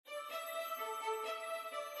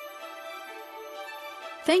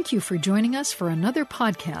Thank you for joining us for another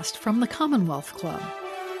podcast from the Commonwealth Club.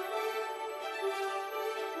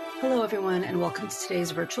 Hello, everyone, and welcome to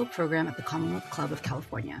today's virtual program at the Commonwealth Club of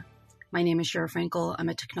California. My name is Shara Frankel. I'm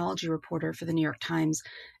a technology reporter for the New York Times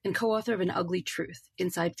and co-author of An Ugly Truth,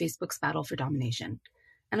 Inside Facebook's Battle for Domination.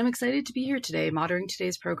 And I'm excited to be here today moderating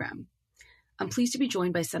today's program. I'm pleased to be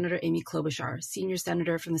joined by Senator Amy Klobuchar, senior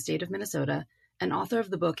senator from the state of Minnesota and author of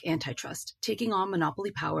the book Antitrust, Taking on Monopoly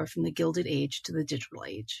Power from the Gilded Age to the Digital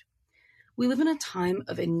Age. We live in a time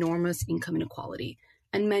of enormous income inequality,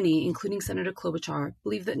 and many, including Senator Klobuchar,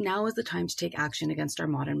 believe that now is the time to take action against our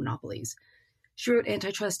modern monopolies. She wrote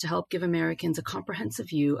Antitrust to help give Americans a comprehensive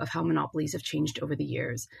view of how monopolies have changed over the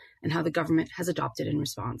years and how the government has adopted in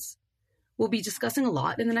response. We'll be discussing a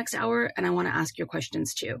lot in the next hour, and I want to ask your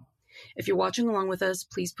questions too. If you're watching along with us,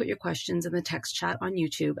 please put your questions in the text chat on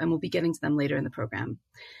YouTube, and we'll be getting to them later in the program.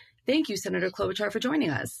 Thank you, Senator Klobuchar, for joining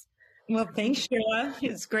us. Well, thanks, Sheila.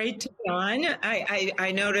 It's great to be on.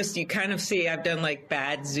 I noticed you kind of see I've done like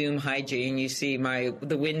bad Zoom hygiene. You see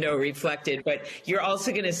the window reflected, but you're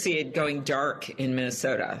also going to see it going dark in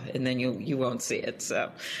Minnesota, and then you won't see it.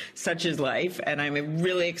 So such is life, and I'm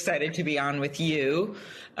really excited to be on with you.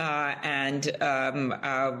 And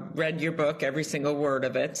read your book, every single word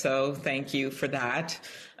of it. So thank you for that.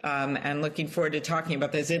 And looking forward to talking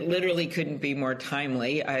about this. It literally couldn't be more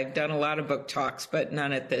timely. I've done a lot of book talks, but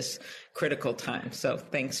none at this critical time. So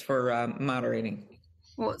thanks for moderating.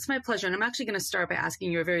 Well, it's my pleasure. And I'm actually going to start by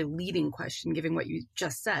asking you a very leading question, given what you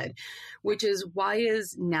just said, which is, why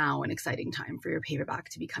is now an exciting time for your paperback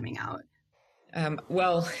to be coming out?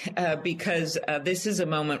 Because this is a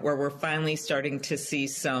moment where we're finally starting to see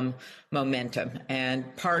some momentum.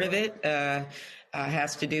 And part of it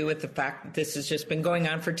has to do with the fact that this has just been going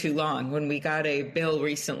on for too long. When we got a bill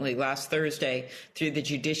recently, last Thursday, through the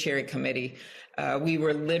Judiciary Committee, we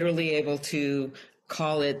were literally able to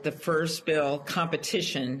call it the first bill,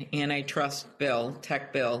 competition antitrust bill,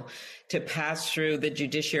 tech bill, to pass through the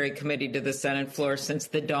Judiciary Committee to the Senate floor since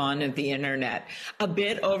the dawn of the internet. A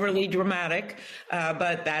bit overly dramatic,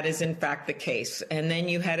 but that is in fact the case. And then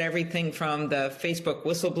you had everything from the Facebook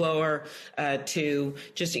whistleblower to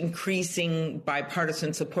just increasing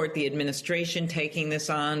bipartisan support, the administration taking this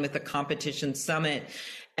on with the Competition Summit,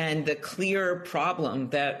 and the clear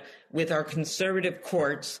problem that with our conservative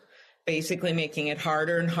courts, basically making it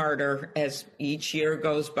harder and harder as each year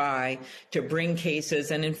goes by to bring cases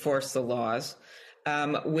and enforce the laws.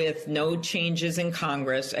 With no changes in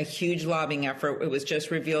Congress, a huge lobbying effort. It was just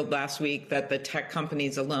revealed last week that the tech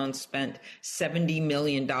companies alone spent $70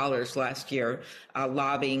 million last year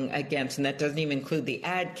lobbying against, and that doesn't even include the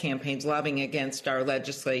ad campaigns, lobbying against our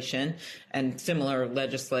legislation and similar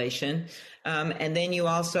legislation. And then you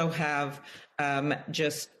also have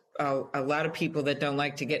just a lot of people that don't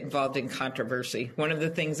like to get involved in controversy. One of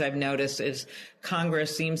the things I've noticed is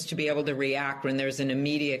Congress seems to be able to react when there's an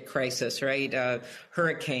immediate crisis, right?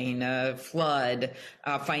 Hurricane, flood,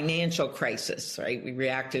 financial crisis, right? We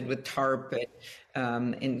reacted with TARP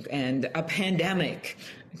and a pandemic.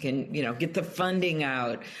 We can, get the funding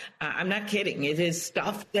out. I'm not kidding. It is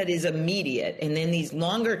stuff that is immediate. And then these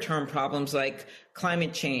longer term problems like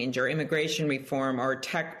climate change or immigration reform or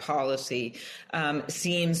tech policy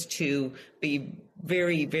seems to be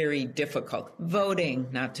very, very difficult. Voting,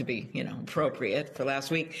 not to be, appropriate for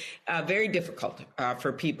last week, very difficult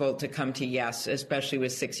for people to come to yes, especially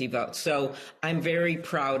with 60 votes. So I'm very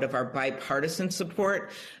proud of our bipartisan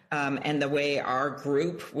support. And the way our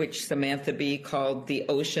group, which Samantha Bee called the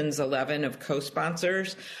Ocean's 11 of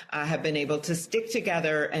co-sponsors, have been able to stick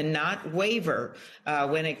together and not waver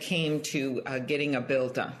when it came to getting a bill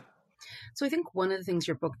done. So I think one of the things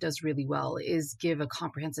your book does really well is give a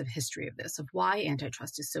comprehensive history of this, of why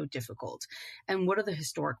antitrust is so difficult and what are the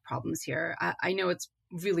historic problems here. I know it's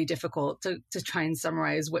really difficult to try and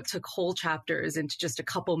summarize what took whole chapters into just a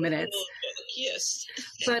couple minutes. Yes.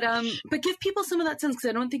 But give people some of that sense, because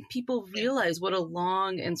I don't think people realize what a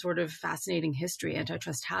long and sort of fascinating history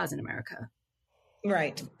antitrust has in America.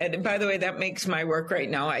 Right. And by the way, that makes my work right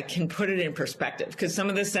now, I can put it in perspective, because some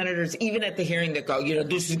of the senators, even at the hearing, that go,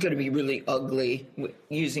 this is going to be really ugly,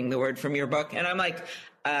 using the word from your book. And I'm like,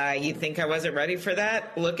 you think I wasn't ready for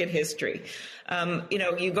that? Look at history.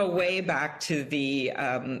 You go way back to the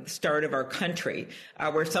start of our country,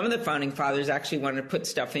 where some of the founding fathers actually wanted to put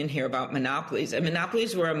stuff in here about monopolies. And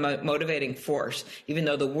monopolies were a motivating force, even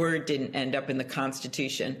though the word didn't end up in the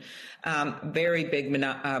Constitution. Very big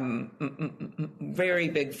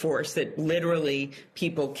force that literally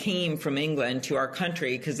people came from England to our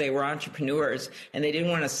country because they were entrepreneurs and they didn't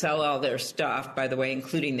want to sell all their stuff, by the way,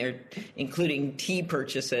 including tea purchases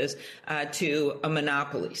purchases to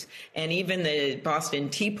monopolies. And even the Boston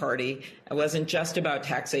Tea Party wasn't just about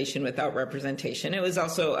taxation without representation. It was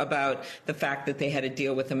also about the fact that they had to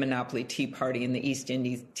deal with the monopoly Tea Party and the East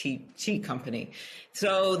Indies Tea Company.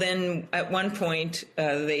 So then at one point,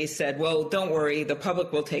 they said, well, don't worry, the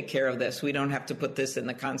public will take care of this. We don't have to put this in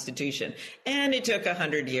the Constitution. And it took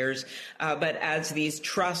 100 years. But as these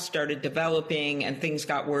trusts started developing and things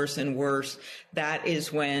got worse and worse, that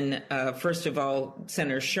is when, first of all,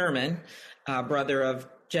 Senator Sherman, brother of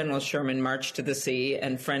General Sherman, March to the Sea,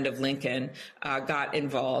 and friend of Lincoln, got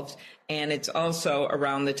involved. And it's also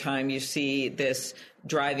around the time you see this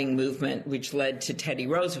driving movement, which led to Teddy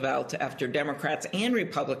Roosevelt after Democrats and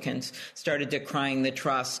Republicans started decrying the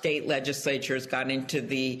trust. State legislatures got into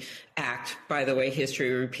the act. By the way,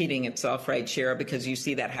 history repeating itself, right, Shira, because you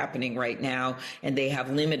see that happening right now, and they have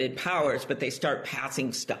limited powers, but they start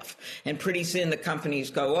passing stuff. And pretty soon the companies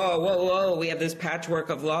go, oh, whoa, we have this patchwork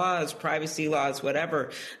of laws, privacy laws, whatever.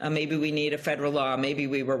 Maybe we need a federal law. Maybe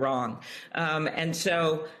we were wrong. And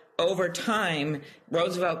so over time,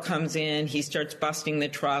 Roosevelt comes in, he starts busting the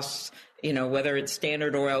trusts, whether it's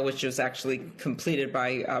Standard Oil, which was actually completed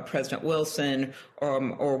by President Wilson,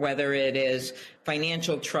 or whether it is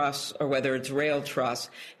financial trusts, or whether it's rail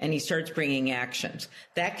trusts, and he starts bringing actions.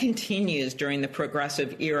 That continues during the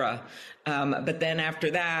progressive era. But then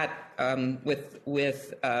after that, for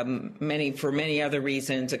many other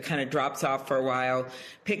reasons, it kind of drops off for a while,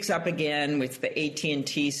 picks up again with the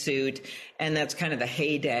AT&T suit, and that's kind of the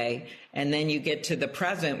heyday. And then you get to the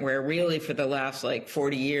present, where really for the last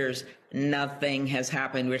 40 years, nothing has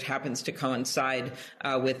happened, which happens to coincide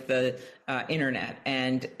with the internet.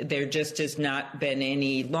 And there just has not been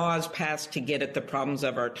any laws passed to get at the problems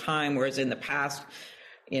of our time, whereas in the past,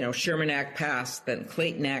 Sherman Act passed, then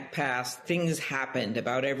Clayton Act passed. Things happened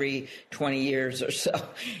about every 20 years or so,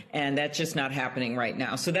 and that's just not happening right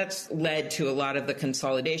now. So that's led to a lot of the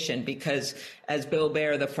consolidation because, as Bill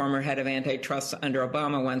Baer, the former head of antitrust under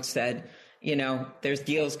Obama, once said, there's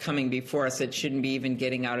deals coming before us that shouldn't be even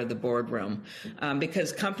getting out of the boardroom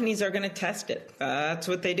because companies are going to test it. That's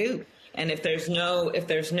what they do. And if there's no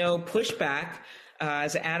pushback,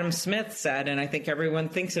 as Adam Smith said, and I think everyone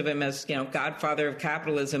thinks of him as, godfather of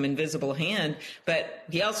capitalism, invisible hand, but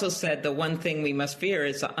he also said the one thing we must fear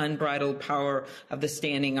is the unbridled power of the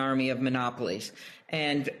standing army of monopolies.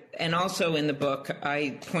 And also in the book,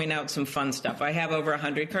 I point out some fun stuff. I have over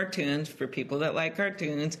 100 cartoons for people that like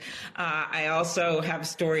cartoons. I also have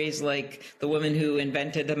stories like the woman who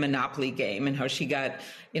invented the Monopoly game and how she got,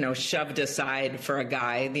 shoved aside for a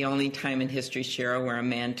guy, the only time in history, Shira, where a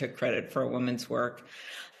man took credit for a woman's work.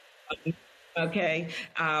 Okay.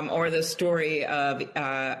 Or the story of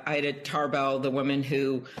Ida Tarbell, the woman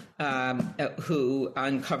who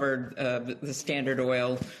uncovered the Standard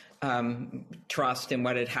Oil trust and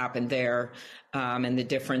what had happened there, and the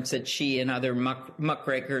difference that she and other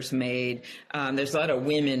muckrakers made. There's a lot of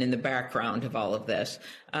women in the background of all of this.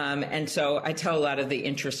 And so I tell a lot of the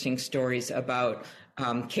interesting stories about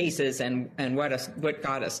cases and what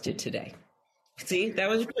got us to today. See, that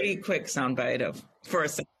was a pretty quick soundbite for a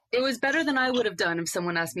second. It was better than I would have done if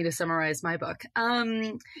someone asked me to summarize my book.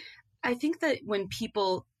 I think that when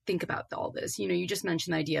people think about all this, you just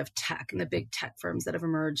mentioned the idea of tech and the big tech firms that have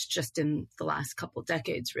emerged just in the last couple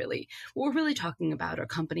decades, really. What we're really talking about are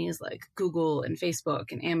companies like Google and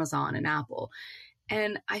Facebook and Amazon and Apple.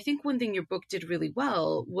 And I think one thing your book did really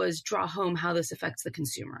well was draw home how this affects the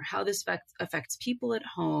consumer, how this affects people at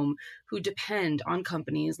home who depend on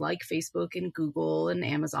companies like Facebook and Google and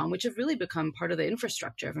Amazon, which have really become part of the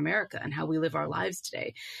infrastructure of America and how we live our lives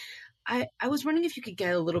today. I was wondering if you could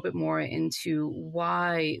get a little bit more into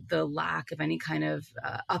why the lack of any kind of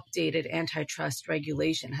updated antitrust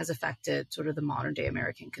regulation has affected sort of the modern day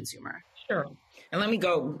American consumer. Sure. And let me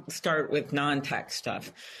start with non-tech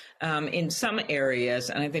stuff. In some areas,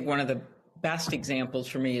 and I think one of the best examples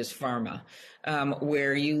for me is pharma,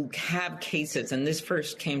 where you have cases, and this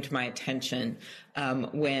first came to my attention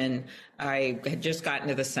when I had just gotten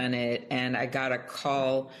to the Senate and I got a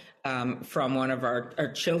call from one of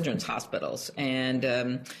our children's hospitals. And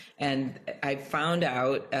I found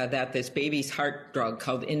out that this baby's heart drug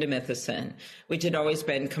called indomethacin, which had always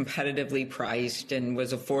been competitively priced and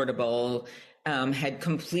was affordable, had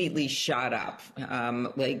completely shot up,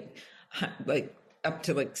 like up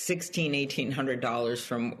to $1,600-1,800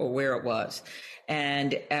 from where it was.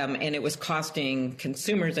 And it was costing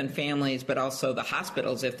consumers and families, but also the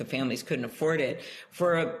hospitals, if the families couldn't afford it,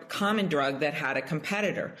 for a common drug that had a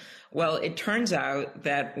competitor. Well, it turns out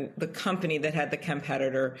that the company that had the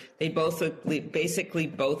competitor, they basically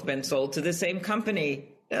both been sold to the same company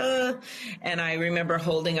And I remember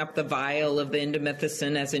holding up the vial of the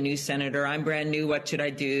indomethacin as a new senator. I'm brand new. What should I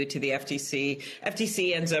do to the FTC?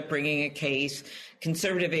 FTC ends up bringing a case,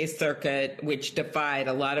 conservative Eighth Circuit, which defied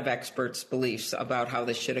a lot of experts' beliefs about how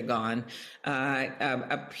this should have gone, and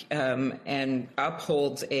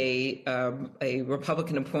upholds a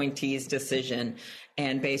Republican appointee's decision.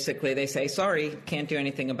 And basically they say, sorry, can't do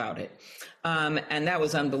anything about it. And that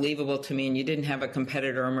was unbelievable to me. And you didn't have a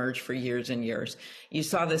competitor emerge for years and years. You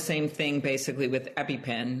saw the same thing basically with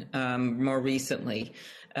EpiPen more recently.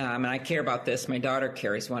 And I care about this. My daughter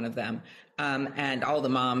carries one of them. And all the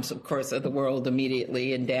moms, of course, of the world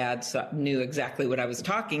immediately and dads knew exactly what I was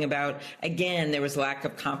talking about. Again, there was lack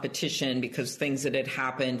of competition because things that had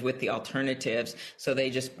happened with the alternatives. So they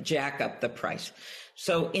just jack up the price.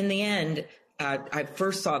 So in the end, I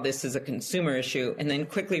first saw this as a consumer issue and then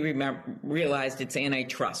quickly realized it's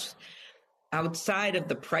antitrust. Outside of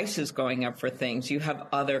the prices going up for things, you have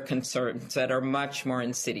other concerns that are much more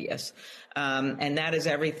insidious. And that is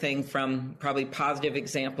everything from probably positive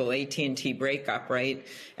example, AT&T breakup, right?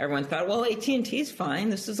 Everyone thought, well, AT&T is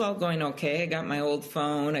fine. This is all going okay. I got my old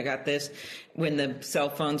phone. I got this when the cell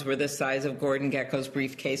phones were the size of Gordon Gekko's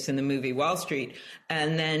briefcase in the movie Wall Street.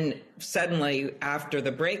 And then suddenly after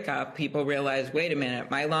the breakup, people realized, wait a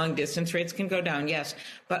minute, my long distance rates can go down. Yes.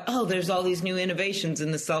 But, there's all these new innovations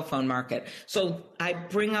in the cell phone market. So I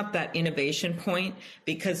bring up that innovation point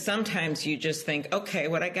because sometimes you just think, okay,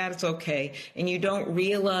 what I got is okay. And you don't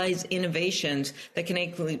realize innovations that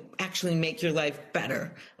can actually make your life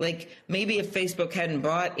better. Like maybe if Facebook hadn't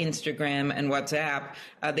bought Instagram and WhatsApp,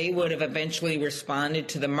 they would have eventually responded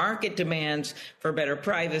to the market demands for better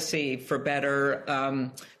privacy, for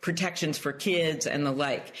better protections for kids and the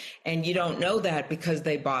like. And you don't know that because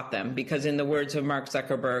they bought them. Because in the words of Mark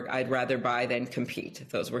Zuckerberg, I'd rather buy than compete.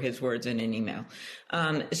 Those were his words in an email.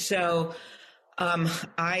 I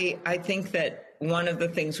think that one of the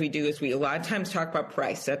things we do is we a lot of times talk about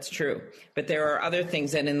price. That's true. But there are other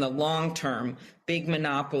things that in the long term, big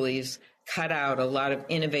monopolies cut out a lot of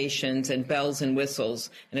innovations and bells and whistles,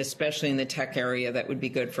 and especially in the tech area that would be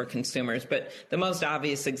good for consumers. But the most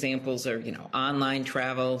obvious examples are, online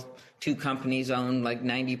travel. 2 companies own like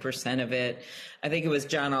 90% of it. I think it was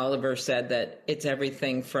John Oliver said that it's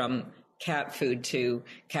everything from cat food to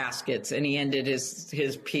caskets. And he ended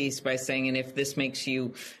his piece by saying, and if this makes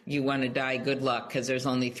you want to die, good luck, because there's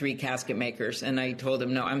only 3 casket makers. And I told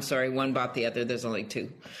him, no, I'm sorry, one bought the other. There's only 2.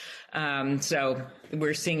 So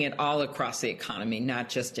we're seeing it all across the economy, not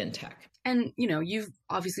just in tech. And, you've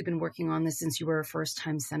obviously been working on this since you were a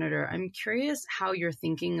first-time senator. I'm curious how your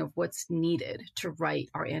thinking of what's needed to write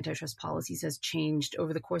our antitrust policies has changed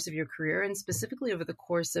over the course of your career and specifically over the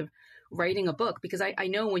course of writing a book, because I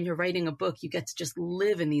know when you're writing a book, you get to just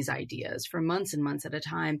live in these ideas for months and months at a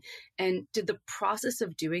time. And did the process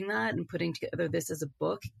of doing that and putting together this as a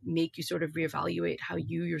book make you sort of reevaluate how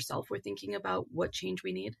you yourself were thinking about what change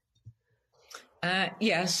we need?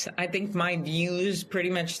 Yes, I think my views pretty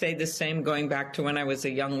much stayed the same going back to when I was a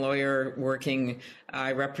young lawyer working.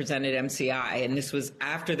 I represented MCI, and this was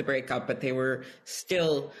after the breakup, but they were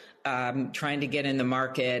still trying to get in the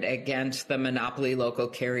market against the monopoly local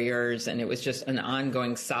carriers. And it was just an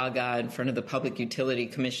ongoing saga in front of the public utility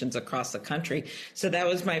commissions across the country. So that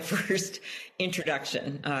was my first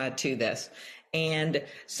introduction to this. And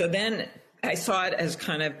so then I saw it as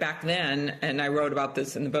kind of back then, and I wrote about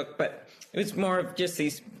this in the book, but it was more of just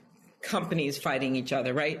these companies fighting each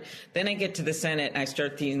other, right? Then I get to the Senate and I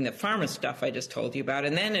start seeing the pharma stuff I just told you about.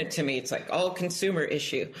 And then to me, it's like all consumer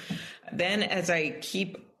issue. Then as I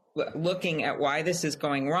keep looking at why this is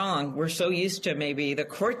going wrong, we're so used to maybe the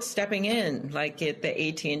court stepping in, like at the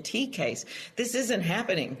AT&T case. This isn't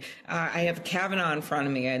happening. I have Kavanaugh in front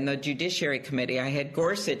of me in the Judiciary Committee. I had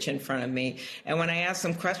Gorsuch in front of me. And when I asked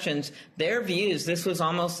them questions, their views, this was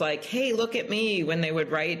almost like, hey, look at me, when they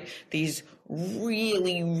would write these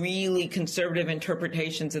really, really conservative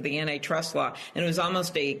interpretations of the antitrust law. And it was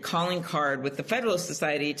almost a calling card with the Federalist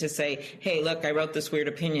Society to say, hey, look, I wrote this weird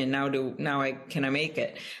opinion. Can I make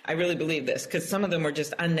it? I really believe this, because some of them were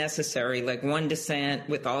just unnecessary, like one dissent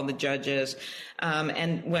with all the judges.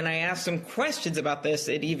 And when I asked them questions about this,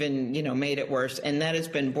 it even, made it worse. And that has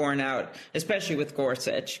been borne out, especially with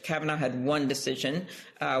Gorsuch. Kavanaugh had one decision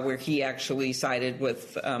where he actually sided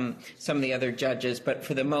with some of the other judges. But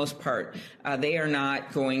for the most part, they are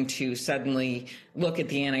not going to suddenly look at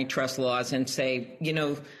the antitrust laws and say,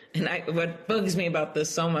 what bugs me about this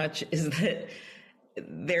so much is that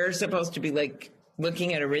they're supposed to be like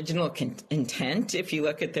looking at original intent. If you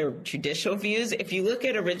look at their judicial views, if you look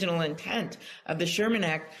at original intent of the Sherman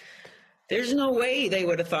Act, There's no way they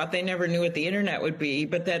would have thought, they never knew what the internet would be,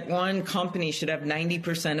 but that one company should have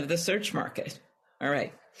 90% of the search market. All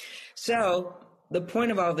right. So the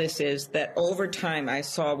point of all this is that over time, I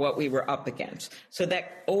saw what we were up against. So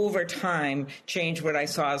that over time changed what I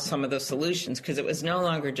saw as some of the solutions, because it was no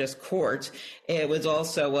longer just courts. It was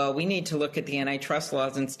also, well, we need to look at the antitrust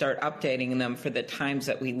laws and start updating them for the times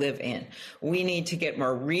that we live in. We need to get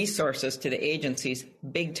more resources to the agencies,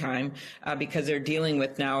 big time, because they're dealing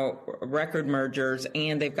with now record mergers,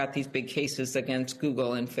 and they've got these big cases against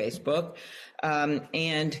Google and Facebook.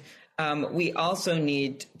 We also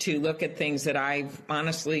need to look at things that I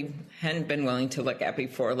honestly hadn't been willing to look at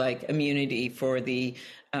before, like immunity for they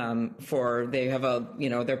have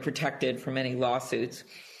they're protected from any lawsuits.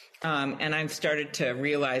 And I've started to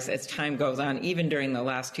realize as time goes on, even during the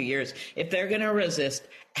last 2 years, if they're going to resist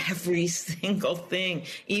every single thing,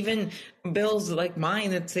 even bills like mine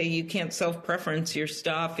that say you can't self-preference your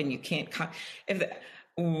stuff and you can't,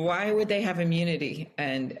 why would they have immunity?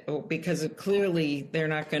 And because clearly they're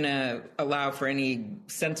not going to allow for any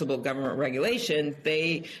sensible government regulation.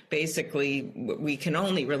 They basically, we can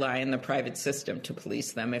only rely on the private system to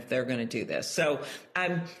police them if they're going to do this. So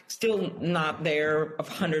I'm still not there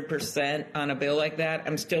 100% on a bill like that.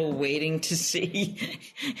 I'm still waiting to see,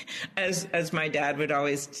 as my dad would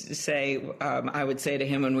always say, I would say to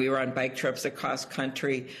him when we were on bike trips across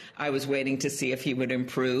country, I was waiting to see if he would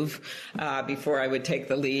improve before I would take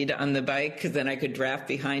the lead on the bike, because then I could draft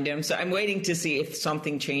behind him. So I'm waiting to see if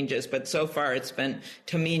something changes. But so far, it's been,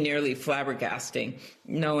 to me, nearly flabbergasting,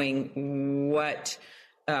 knowing what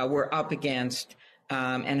we're up against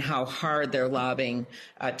and how hard they're lobbying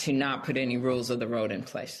to not put any rules of the road in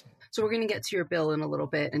place. So we're going to get to your bill in a little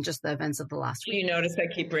bit and just the events of the last week. You notice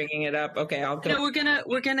I keep bringing it up. Okay, I'll go. No,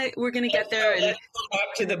 we're gonna get there. And let's go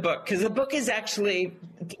back to the book, because the book is actually,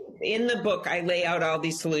 in the book, I lay out all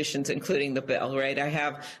these solutions, including the bill, right? I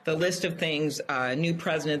have the list of things, new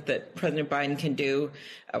president that President Biden can do,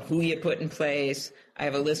 who you put in place. I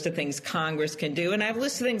have a list of things Congress can do, and I have a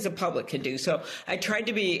list of things the public can do. So I tried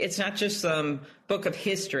to be, it's not just some book of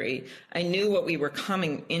history. I knew what we were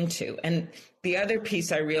coming into. And the other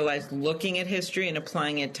piece I realized looking at history and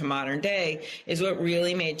applying it to modern day is what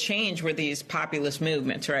really made change were these populist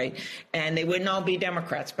movements, right? And they wouldn't all be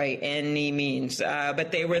Democrats by any means,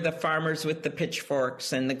 but they were the farmers with the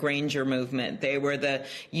pitchforks and the Granger movement. They were the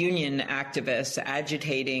union activists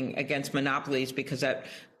agitating against monopolies because that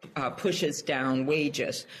pushes down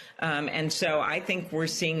wages. And so I think we're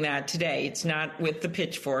seeing that today. It's not with the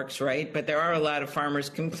pitchforks, right? But there are a lot of farmers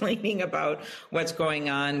complaining about what's going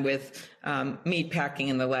on with meat packing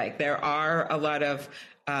and the like. There are a lot of,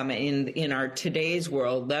 in our today's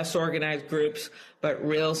world, less organized groups, but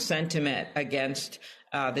real sentiment against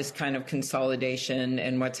this kind of consolidation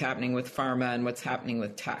and what's happening with pharma and what's happening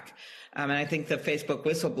with tech. And I think the Facebook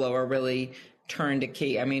whistleblower really turned a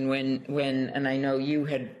key. I mean, when, and I know you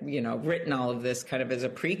had, written all of this kind of as a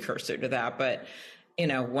precursor to that, but,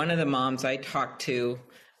 one of the moms I talked to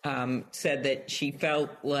said that she felt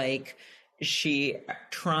like she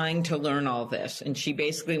trying to learn all this, and she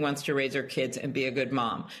basically wants to raise her kids and be a good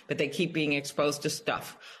mom, but they keep being exposed to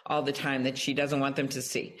stuff all the time that she doesn't want them to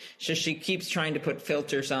see. So she keeps trying to put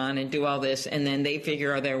filters on and do all this, and then they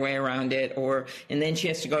figure out their way around it, and then she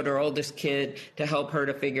has to go to her oldest kid to help her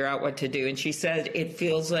to figure out what to do. And she said it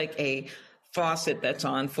feels like a faucet that's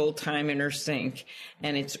on full time in her sink,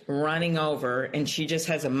 and it's running over, and she just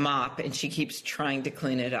has a mop and she keeps trying to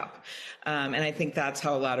clean it up. And I think that's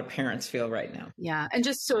how a lot of parents feel right now. Yeah. And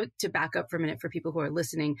just so to back up for a minute for people who are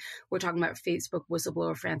listening, we're talking about Facebook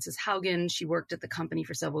whistleblower Frances Haugen. She worked at the company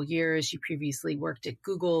for several years. She previously worked at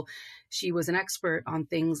Google. She was an expert on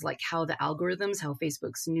things like how the algorithms, how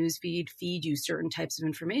Facebook's newsfeed feed you certain types of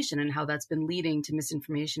information, and how that's been leading to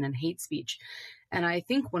misinformation and hate speech. And I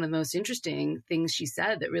think one of the most interesting things she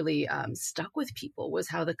said that really stuck with people was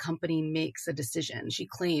how the company makes a decision. She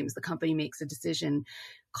claims the company makes a decision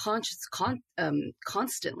constantly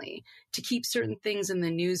to keep certain things in the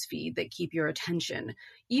news feed that keep your attention,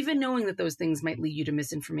 even knowing that those things might lead you to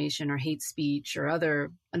misinformation or hate speech or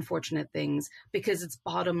other unfortunate things, because its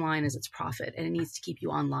bottom line is its profit, and it needs to keep you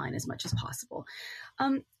online as much as possible.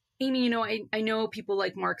 Amy, I know people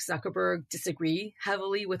like Mark Zuckerberg disagree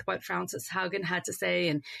heavily with what Frances Haugen had to say,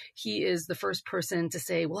 and he is the first person to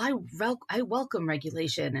say, well, I welcome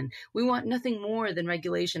regulation, and we want nothing more than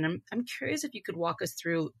regulation. I'm curious if you could walk us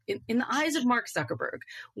through, in the eyes of Mark Zuckerberg,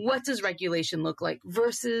 what does regulation look like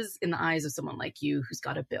versus in the eyes of someone like you who's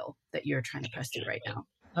got a bill that you're trying to press through right now?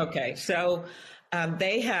 Okay, so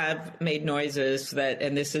they have made noises that,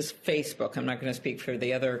 and this is Facebook. I'm not going to speak for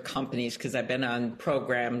the other companies because I've been on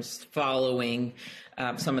programs following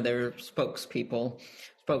some of their spokesmen,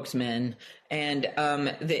 and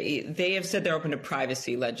they have said they're open to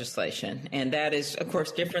privacy legislation. And that is, of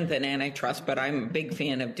course, different than antitrust, but I'm a big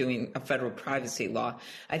fan of doing a federal privacy law.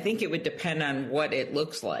 I think it would depend on what it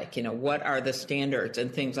looks like, what are the standards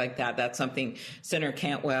and things like that. That's something Senator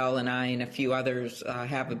Cantwell and I and a few others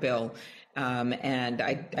have a bill. And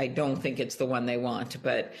I don't think it's the one they want,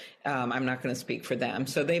 but I'm not going to speak for them.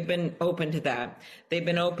 So they've been open to that. They've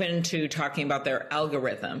been open to talking about their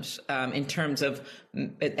algorithms in terms of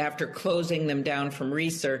after closing them down from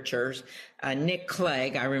researchers. Nick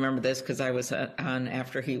Clegg, I remember this because I was on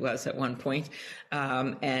after he was at one point,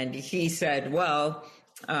 and he said, well,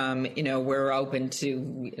 we're open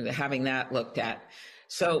to having that looked at.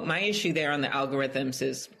 So my issue there on the algorithms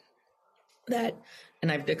is that,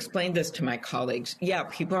 and I've explained this to my colleagues, yeah,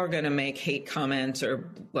 people are going to make hate comments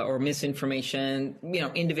or misinformation.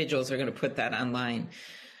 Individuals are going to put that online.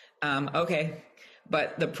 Okay.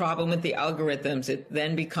 But the problem with the algorithms, it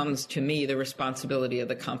then becomes, to me, the responsibility of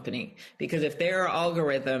the company. Because if their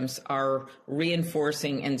algorithms are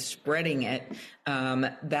reinforcing and spreading it,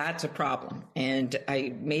 that's a problem. And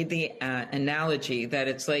I made the analogy that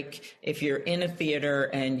it's like if you're in a theater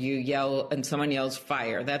and you yell and someone yells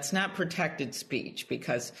fire, that's not protected speech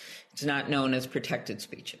because it's not known as protected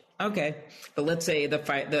speech. Okay, but let's say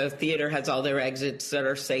the theater has all their exits that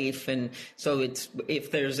are safe, and so it's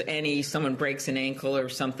if there's someone breaks an ankle or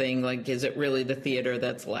something, like, is it really the theater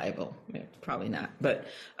that's liable? Probably not. But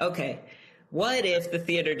okay, what if the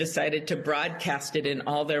theater decided to broadcast it in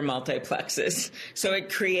all their multiplexes? So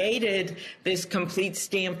it created this complete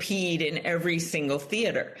stampede in every single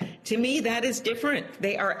theater. To me, that is different.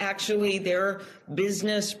 They are actually their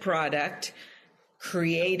business product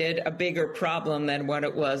created a bigger problem than what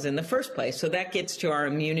it was in the first place. So that gets to our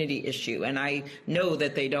immunity issue. And I know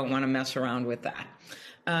that they don't want to mess around with that.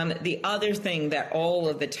 The other thing that all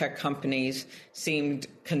of the tech companies seem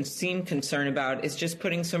concerned about is just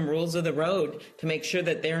putting some rules of the road to make sure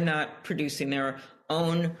that they're not producing their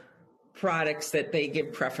own products that they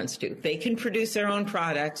give preference to. They can produce their own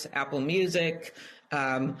products, Apple Music,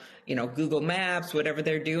 Google Maps, whatever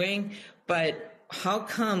they're doing, but how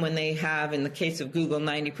come when they have, in the case of Google,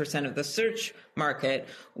 90% of the search market,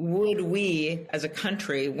 would we as a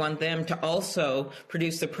country want them to also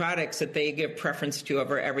produce the products that they give preference to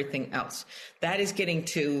over everything else? That is getting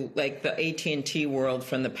to like the AT&T world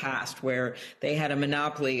from the past, where they had a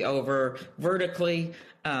monopoly over vertically,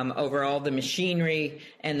 over all the machinery,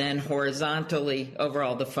 and then horizontally over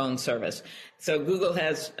all the phone service. So Google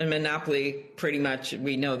has a monopoly, pretty much,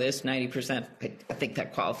 we know this, 90%, I think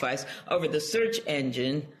that qualifies, over the search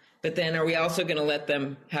engine. But then are we also going to let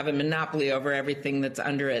them have a monopoly over everything that's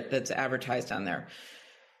under it that's advertised on there?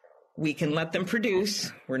 We can let them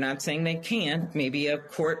produce. We're not saying they can't. Maybe a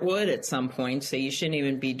court would at some point say you shouldn't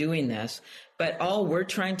even be doing this. But all we're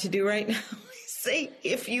trying to do right now is say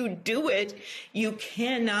if you do it, you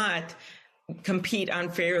cannot compete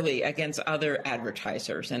unfairly against other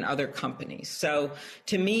advertisers and other companies. So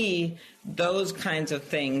to me, those kinds of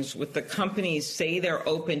things with the companies say they're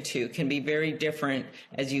open to can be very different,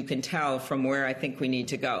 as you can tell, from where I think we need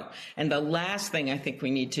to go. And the last thing I think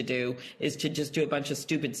we need to do is to just do a bunch of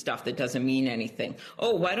stupid stuff that doesn't mean anything.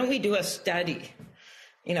 Oh, why don't we do a study?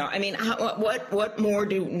 What more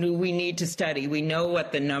do we need to study? We know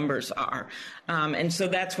what the numbers are. And so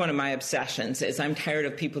that's one of my obsessions is I'm tired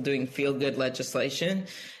of people doing feel-good legislation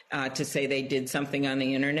to say they did something on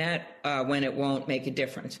the internet when it won't make a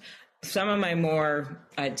difference. Some of my more,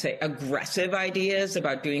 I'd say, aggressive ideas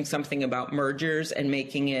about doing something about mergers and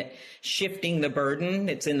shifting the burden,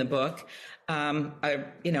 it's in the book.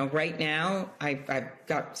 Right now I've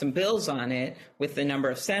got some bills on it with the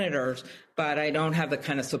number of senators, but I don't have the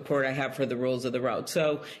kind of support I have for the rules of the road.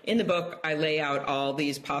 So in the book, I lay out all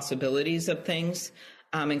these possibilities of things,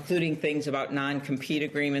 including things about non-compete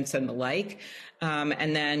agreements and the like.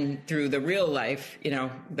 And then through the real life,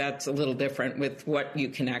 that's a little different with what you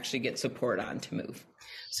can actually get support on to move.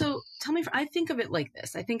 So tell me, I think of it like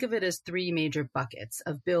this. I think of it as three major buckets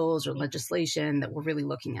of bills or legislation that we're really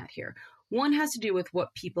looking at here. One has to do with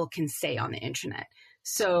what people can say on the internet.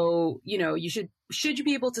 So, should you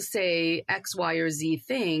be able to say X, Y, or Z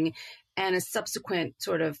thing? And a subsequent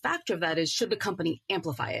sort of factor of that is, should the company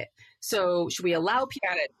amplify it? So should we allow people?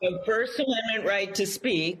 Got it. So First Amendment right to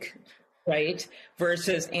speak, right,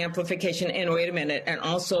 versus amplification. And wait a minute. And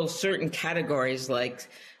also certain categories like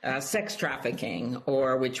sex trafficking,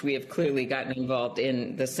 or which we have clearly gotten involved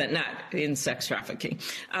in the Senate, not in sex trafficking.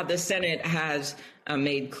 The Senate has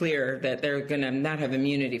made clear that they're going to not have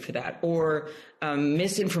immunity for that, or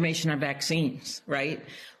misinformation on vaccines, right?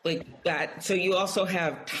 Like that. So you also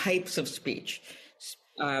have types of speech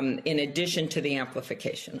in addition to the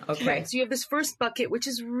amplification. Okay. Right. So you have this first bucket, which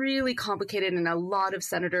is really complicated, and a lot of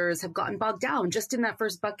senators have gotten bogged down just in that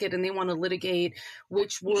first bucket, and they want to litigate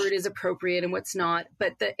which word is appropriate and what's not.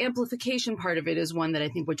 But the amplification part of it is one that I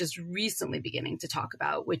think we're just recently beginning to talk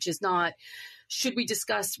about, which is not, should we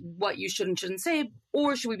discuss what you should and shouldn't say,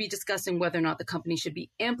 or should we be discussing whether or not the company should be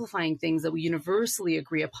amplifying things that we universally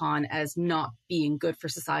agree upon as not being good for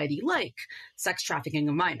society, like sex trafficking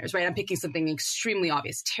of minors, right? I'm picking something extremely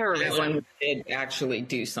obvious, terrorism. That one did actually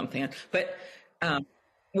do something. But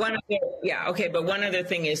one other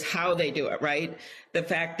thing is how they do it, right? The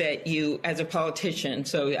fact that you, as a politician,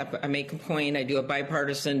 so I make a point, I do a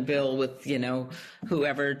bipartisan bill with,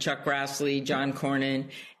 whoever, Chuck Grassley, John Cornyn.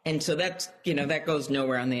 And so that's, that goes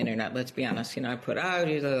nowhere on the internet. Let's be honest. I put out,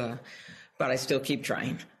 but I still keep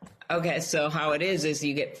trying. Okay. So how it is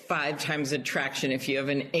you get 5 times the traction if you have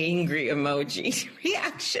an angry emoji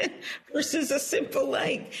reaction versus a simple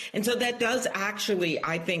like. And so that does actually,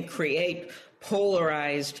 I think, create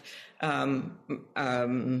polarized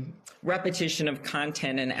repetition of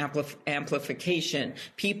content and amplification.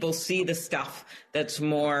 People see the stuff that's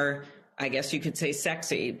more, I guess you could say,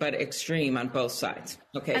 sexy, but extreme on both sides.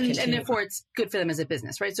 Okay. And therefore it's good for them as a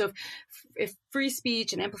business, right? So if free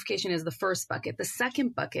speech and amplification is the first bucket, the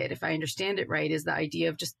second bucket, if I understand it right, is the idea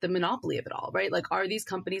of just the monopoly of it all, right? Like, are these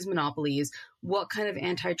companies monopolies? What kind of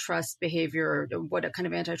antitrust behavior, what kind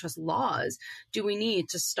of antitrust laws do we need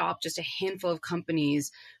to stop just a handful of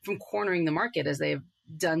companies from cornering the market as they've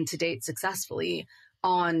done to date successfully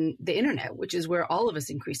on the internet, which is where all of us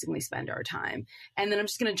increasingly spend our time? And then I'm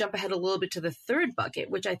just going to jump ahead a little bit to the third bucket,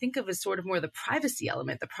 which I think of as sort of more the privacy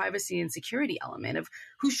element, the privacy and security element of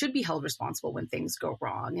who should be held responsible when things go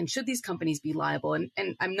wrong, and should these companies be liable? And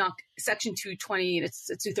I'm not, Section 220, it's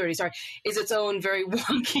 230, sorry, is its own very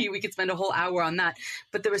wonky, we could spend a whole hour on that.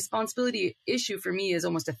 But the responsibility issue for me is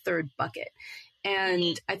almost a third bucket.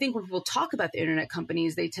 And I think when people talk about the internet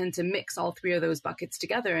companies, they tend to mix all 3 of those buckets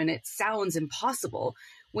together, and it sounds impossible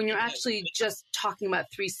when you're actually just talking about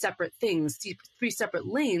 3 separate things, 3 separate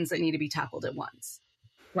lanes that need to be tackled at once.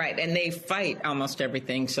 Right. And they fight almost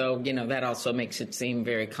everything. So, that also makes it seem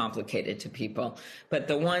very complicated to people. But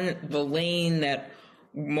the lane that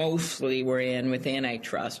mostly we're in with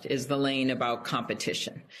antitrust is the lane about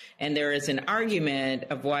competition. And there is an argument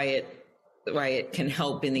of why it can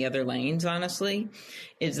help in the other lanes, honestly,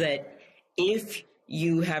 is that if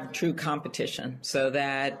you have true competition, so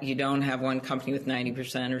that you don't have one company with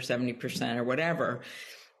 90% or 70% or whatever,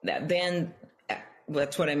 then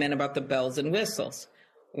that's what I meant about the bells and whistles.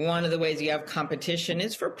 One of the ways you have competition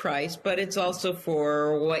is for price, but it's also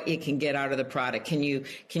for what you can get out of the product. Can you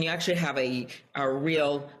actually have a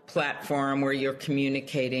real platform where you're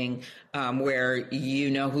communicating, where you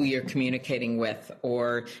know who you're communicating with,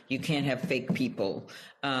 or you can't have fake people?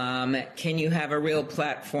 Can you have a real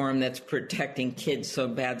platform that's protecting kids so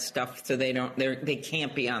bad stuff so they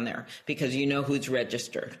can't be on there because you know who's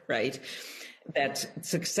registered, right? That's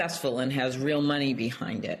successful and has real money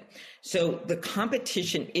behind it. So the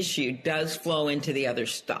competition issue does flow into the other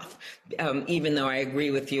stuff, even though I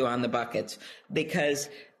agree with you on the buckets, because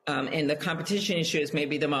and the competition issue is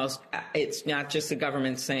maybe the most, it's not just the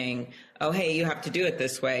government saying, oh, hey, you have to do it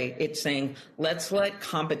this way. It's saying, let's let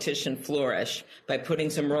competition flourish by putting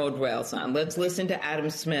some road rails on. Let's listen to Adam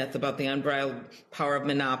Smith about the unbridled power of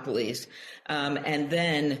monopolies. And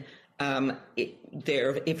then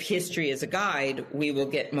if history is a guide, we will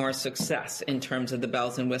get more success in terms of the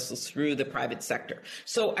bells and whistles through the private sector.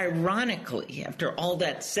 So ironically, after all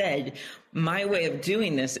that said, my way of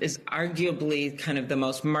doing this is arguably kind of the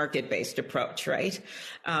most market-based approach, right?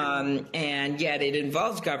 And yet it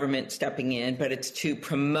involves government stepping in, but it's to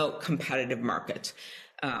promote competitive markets.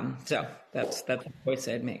 So that's the choice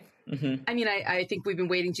I'd make. Mm-hmm. I mean, I think we've been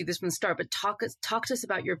waiting to do this from the start, but talk to us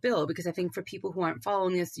about your bill, because I think for people who aren't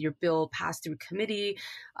following this, your bill passed through committee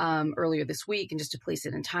earlier this week. And just to place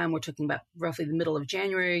it in time, we're talking about roughly the middle of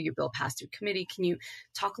January. Your bill passed through committee. Can you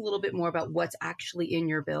talk a little bit more about what's actually in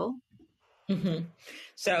your bill? Mm-hmm.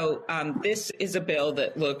 So this is a bill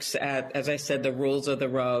that looks at, as I said, the rules of the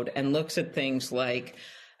road, and looks at things like,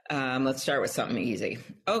 let's start with something easy.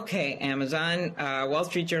 Okay, Amazon, Wall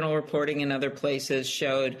Street Journal reporting and other places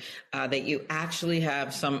showed that you actually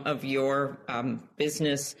have some of your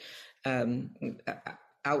business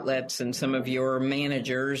outlets and some of your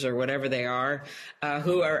managers or whatever they are,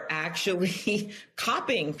 who are actually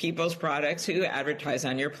copying people's products who advertise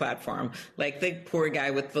on your platform, like the poor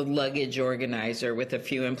guy with the luggage organizer with a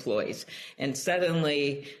few employees. And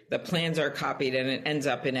suddenly the plans are copied and it ends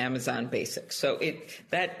up in Amazon Basics. So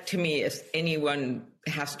that to me is anyone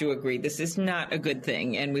has to agree this is not a good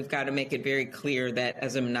thing. And we've got to make it very clear that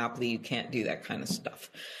as a monopoly, you can't do that kind of stuff.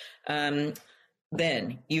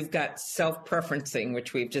 Then you've got self-preferencing,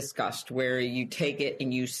 which we've discussed, where you take it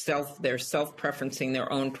and they're self-preferencing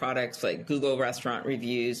their own products like Google restaurant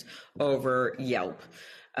reviews over Yelp.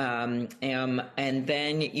 And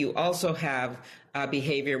then you also have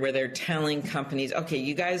behavior where they're telling companies, okay,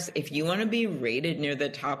 you guys, if you want to be rated near the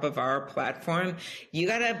top of our platform, you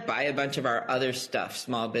got to buy a bunch of our other stuff,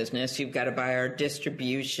 small business. You've got to buy our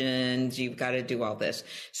distributions. You've got to do all this.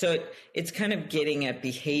 So it's kind of getting at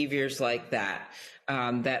behaviors like that,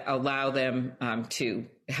 that allow them to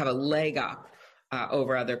have a leg up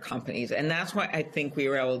over other companies. And that's why I think we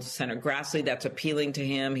were able to Senator Grassley. That's appealing to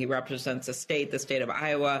him. He represents the state of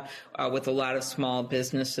Iowa, with a lot of small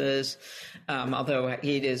businesses. Although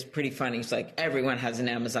it is pretty funny. He's like, everyone has an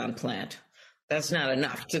Amazon plant. That's not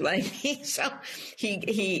enough to so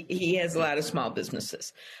he has a lot of small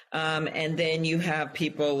businesses. And then you have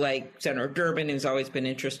people like Senator Durbin, who's always been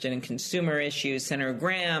interested in consumer issues, Senator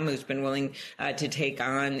Graham, who's been willing to take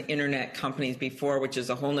on internet companies before, which is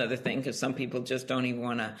a whole nother thing because some people just don't even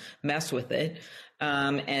want to mess with it.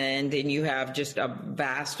 And then you have just a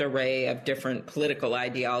vast array of different political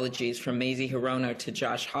ideologies, from Mazie Hirono to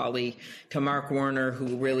Josh Hawley to Mark Warner,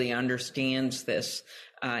 who really understands this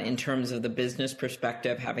in terms of the business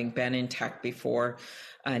perspective, having been in tech before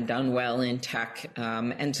and done well in tech.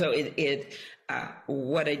 And so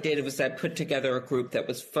what I did was I put together a group that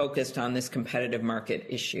was focused on this competitive market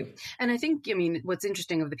issue. And I think, what's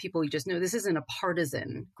interesting of the people you just know, this isn't a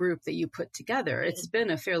partisan group that you put together. It's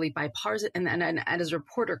been a fairly bipartisan, and as a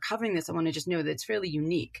reporter covering this, I want to just know that it's fairly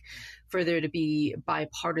unique for there to be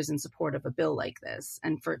bipartisan support of a bill like this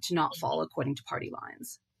and for it to not fall according to party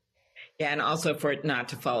lines. Yeah, and also for it not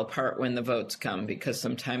to fall apart when the votes come, because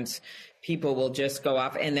sometimes people will just go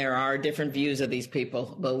off, and there are different views of these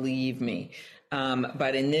people, believe me.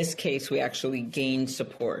 But in this case, we actually gained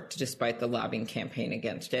support despite the lobbying campaign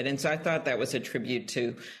against it. And so I thought that was a tribute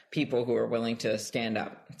to people who are willing to stand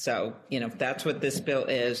up. So, that's what this bill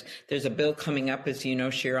is. There's a bill coming up, as you know,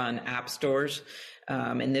 Shira, on app stores.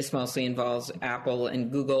 And this mostly involves Apple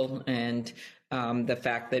and Google, and the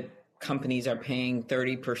fact that companies are paying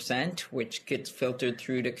 30%, which gets filtered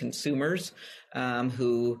through to consumers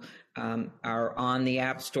who are on the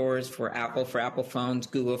app stores for Apple phones,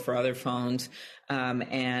 Google for other phones,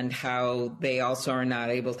 and how they also are not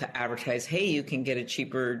able to advertise, hey, you can get a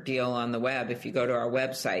cheaper deal on the web if you go to our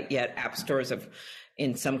website. Yet app stores have,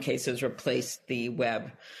 in some cases, replaced the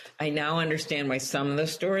web. I now understand why some of the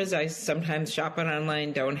stores I sometimes shop on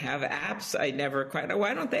online don't have apps. I never quite,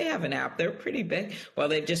 why don't they have an app? They're pretty big. Well,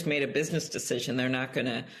 they've just made a business decision. They're not going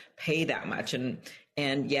to pay that much.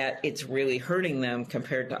 And yet it's really hurting them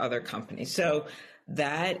compared to other companies. So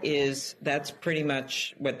that's pretty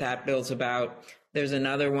much what that bill's about. There's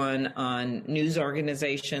another one on news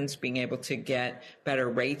organizations being able to get better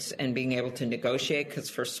rates and being able to negotiate, because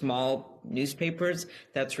for small newspapers,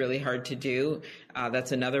 that's really hard to do.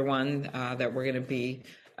 That's another one that we're going to be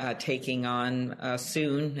taking on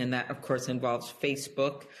soon. And that, of course, involves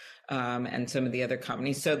Facebook and some of the other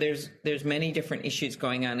companies. So there's many different issues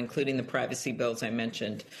going on, including the privacy bills I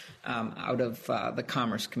mentioned out of the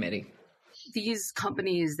Commerce Committee. These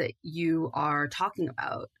companies that you are talking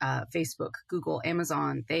about, Facebook, Google,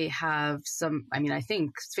 Amazon, they have I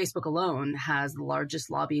think Facebook alone has the largest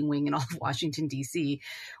lobbying wing in all of Washington, D.C.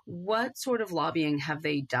 What sort of lobbying have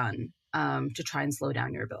they done to try and slow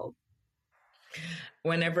down your bill?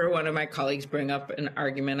 Whenever one of my colleagues bring up an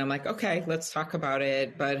argument, I'm like, okay, let's talk about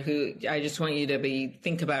it. But I just want you to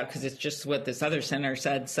think about it, because it's just what this other senator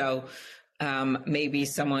said. So maybe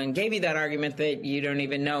someone gave you that argument that you don't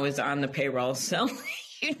even know is on the payroll. So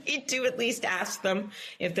you need to at least ask them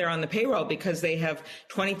if they're on the payroll, because they have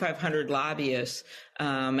 2,500 lobbyists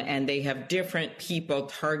and they have different people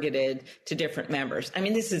targeted to different members. I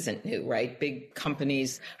mean, this isn't new, right? Big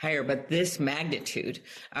companies hire, but this magnitude,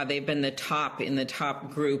 they've been in the top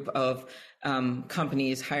group of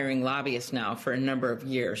companies hiring lobbyists now for a number of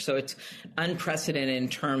years. So it's unprecedented in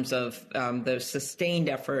terms of the sustained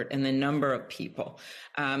effort and the number of people.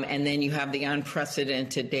 And then you have the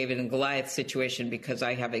unprecedented David and Goliath situation, because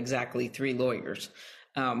I have exactly 3 lawyers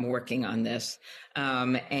working on this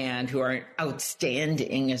and who are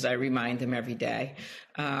outstanding, as I remind them every day.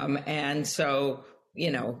 And so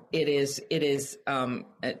it is an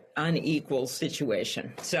unequal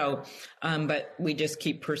situation. So, but we just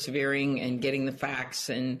keep persevering and getting the facts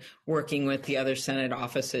and working with the other Senate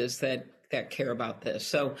offices that care about this.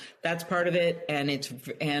 So that's part of it. And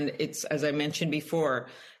it's, as I mentioned before,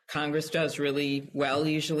 Congress does really well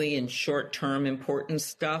usually in short-term important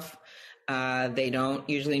stuff. They don't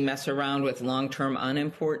usually mess around with long-term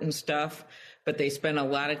unimportant stuff, but they spend a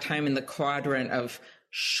lot of time in the quadrant of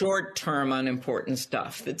short-term unimportant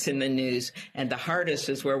stuff that's in the news. And the hardest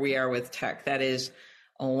is where we are with tech. That is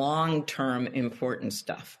long-term important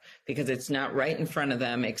stuff, because it's not right in front of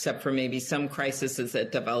them, except for maybe some crises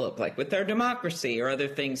that develop, like with our democracy or other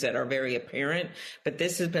things that are very apparent. But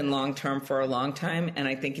this has been long-term for a long time, and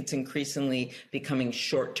I think it's increasingly becoming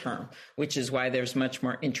short-term, which is why there's much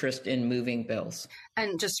more interest in moving bills.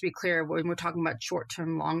 And just to be clear, when we're talking about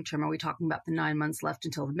short-term, long-term, are we talking about the 9 months left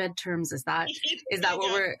until the midterms? Is that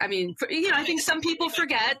what we're, I think some people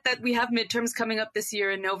forget that we have midterms coming up this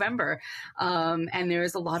year in November. And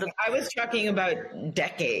there's a lot of... I was talking about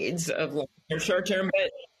decades of short-term,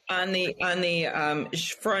 but on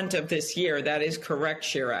the front of this year, that is correct,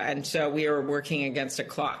 Shira. And so we are working against a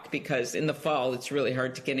clock, because in the fall, it's really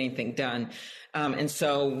hard to get anything done. And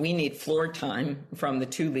so we need floor time from the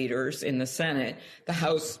two leaders in the Senate. The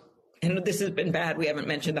House, and this has been bad, we haven't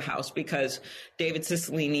mentioned the House, because David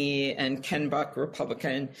Cicilline and Ken Buck,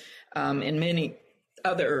 Republican, and many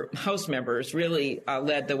other House members really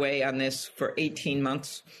led the way on this for 18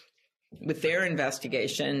 months with their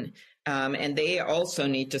investigation. And they also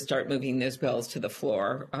need to start moving those bills to the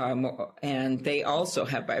floor. And they also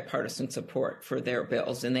have bipartisan support for their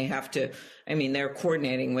bills. And they have to, they're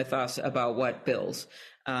coordinating with us about what bills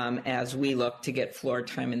as we look to get floor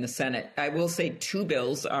time in the Senate. I will say 2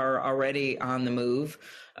 bills are already on the move.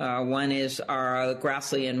 One is our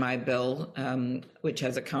Grassley and my bill, which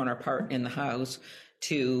has a counterpart in the House,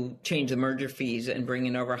 to change the merger fees and bring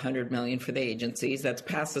in over $100 million for the agencies. That's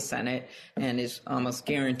passed the Senate and is almost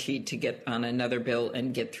guaranteed to get on another bill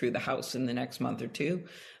and get through the House in the next month or two.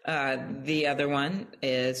 The other one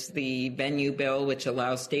is the venue bill, which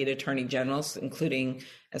allows state attorney generals, including,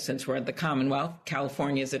 since we're at the Commonwealth,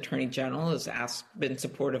 California's attorney general has been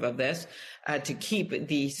supportive of this, to keep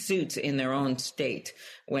the suits in their own state,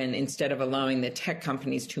 when instead of allowing the tech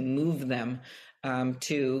companies to move them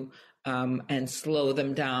and slow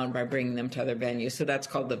them down by bringing them to other venues. So that's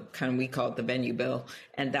called we call it the venue bill.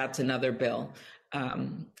 And that's another bill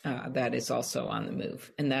that is also on the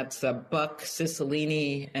move. And that's Buck,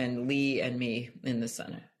 Cicilline, and Lee and me in the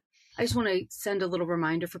Senate. I just want to send a little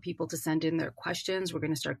reminder for people to send in their questions. We're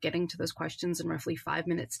going to start getting to those questions in roughly 5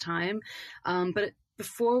 minutes time. But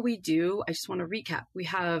before we do, I just want to recap. We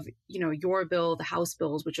have, your bill, the House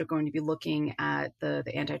bills, which are going to be looking at the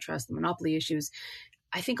antitrust, the monopoly issues.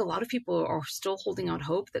 I think a lot of people are still holding out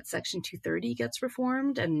hope that Section 230 gets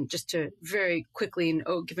reformed. And just to very quickly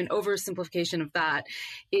give an oversimplification of that,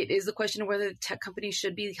 it is the question of whether tech companies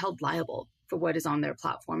should be held liable for what is on their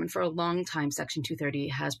platform. And for a long time, Section 230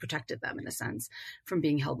 has protected them, in a sense, from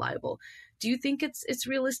being held liable. Do you think it's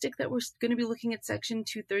realistic that we're going to be looking at Section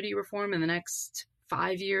 230 reform in the next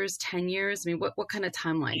 5 years, 10 years? What kind of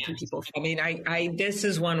timeline can people think? This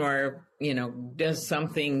is one where, does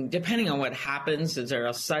something, depending on what happens, is there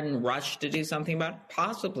a sudden rush to do something about it?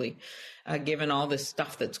 Possibly, given all this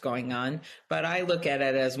stuff that's going on. But I look at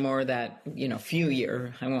it as more that, few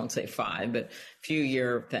year, I won't say 5, but few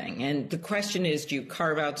year thing. And the question is, do you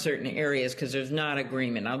carve out certain areas? Because there's not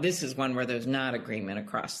agreement. Now, this is one where there's not agreement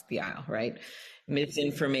across the aisle, right?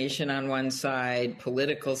 Misinformation on one side,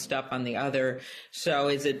 political stuff on the other. So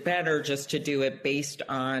is it better just to do it based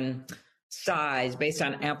on size, based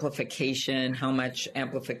on amplification, how much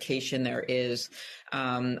amplification there is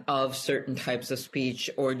of certain types of speech,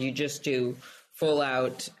 or do you just do full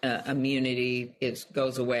out immunity? It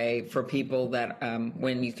goes away for people that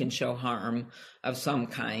when you can show harm of some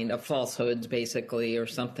kind, of falsehoods basically or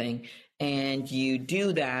something, and you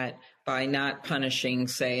do that by not punishing,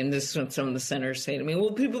 say, and this is what some of the senators say to me,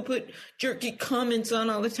 well, people put jerky comments on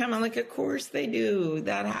all the time. I'm like, of course they do.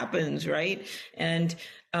 That happens, right? And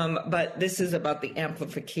but this is about the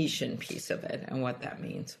amplification piece of it and what that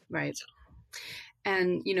means. Right.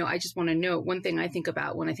 And, I just want to note one thing I think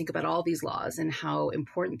about when I think about all these laws and how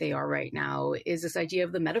important they are right now is this idea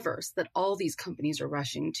of the metaverse that all these companies are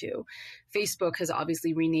rushing to. Facebook has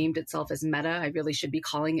obviously renamed itself as Meta. I really should be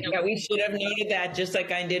calling it. Yeah, we should have noted that, just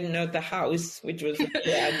like I didn't note the House, which was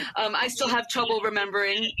bad. I still have trouble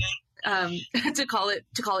remembering. to call it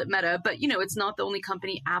Meta. But it's not the only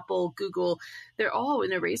company. Apple, Google, they're all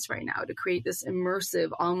in a race right now to create this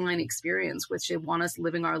immersive online experience which they want us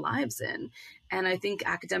living our lives in. And I think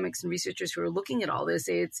academics and researchers who are looking at all this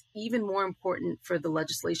say it's even more important for the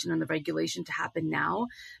legislation and the regulation to happen now,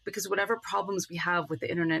 because whatever problems we have with the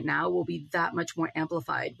internet now will be that much more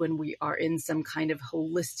amplified when we are in some kind of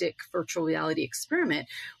holistic virtual reality experiment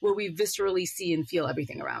where we viscerally see and feel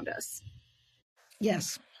everything around us.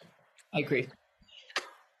 Yes, I agree.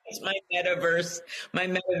 It's my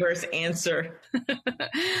metaverse answer.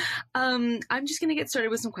 I'm just going to get started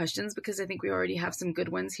with some questions because I think we already have some good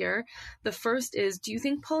ones here. The first is, do you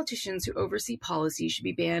think politicians who oversee policy should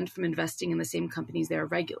be banned from investing in the same companies they are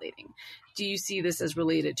regulating? Do you see this as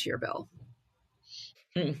related to your bill?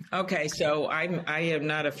 Okay, so I am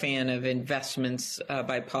not a fan of investments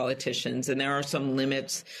by politicians, and there are some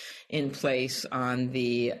limits in place on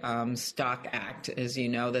the Stock Act, as you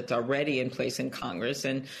know, that's already in place in Congress.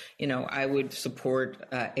 And, I would support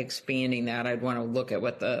expanding that. I'd want to look at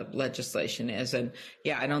what the legislation is. And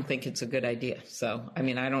yeah, I don't think it's a good idea. So, I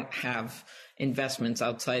don't have investments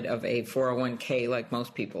outside of a 401k like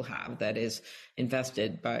most people have that is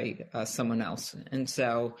invested by someone else. And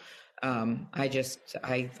so I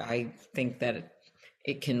think that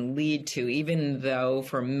it can lead to, even though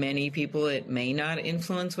for many people it may not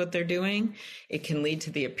influence what they're doing, it can lead to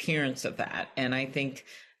the appearance of that. And I think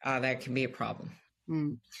that can be a problem.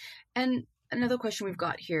 And another question we've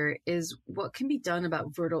got here is, what can be done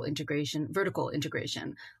about vertical integration?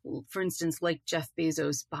 For instance, like Jeff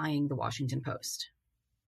Bezos buying the Washington Post.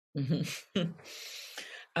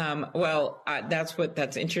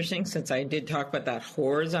 That's interesting, since I did talk about that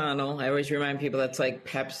horizontal. I always remind people that's like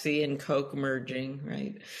Pepsi and Coke merging,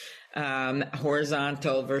 right?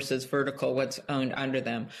 Horizontal versus vertical, what's owned under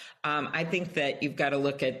them. I think that you've got to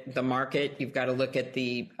look at the market. You've got to look at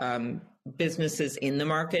the businesses in the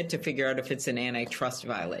market to figure out if it's an antitrust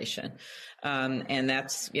violation. And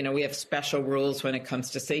that's, we have special rules when it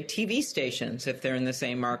comes to, say, TV stations, if they're in the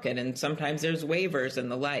same market, and sometimes there's waivers and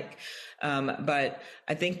the like. But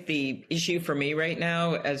I think the issue for me right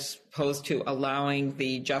now, as opposed to allowing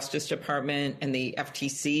the Justice Department and the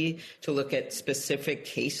FTC to look at specific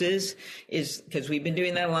cases, is because we've been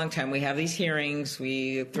doing that a long time. We have these hearings,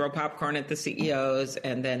 we throw popcorn at the CEOs,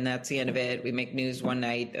 and then that's the end of it. We make news one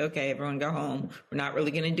night. Okay, everyone go home. We're not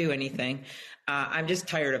really going to do anything. I'm just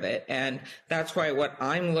tired of it. And that's why what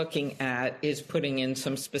I'm looking at is putting in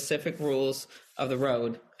some specific rules of the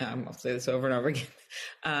road. I'll say this over and over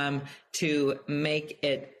again, to make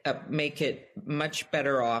it much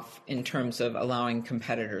better off in terms of allowing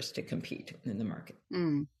competitors to compete in the market.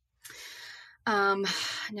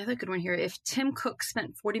 Another good one here. If Tim Cook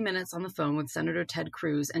spent 40 minutes on the phone with Senator Ted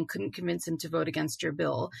Cruz and couldn't convince him to vote against your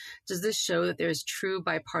bill, does this show that there's true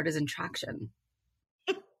bipartisan traction?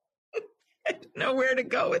 I don't know where to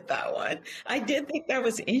go with that one. I did think that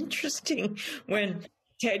was interesting when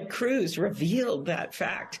Ted Cruz revealed that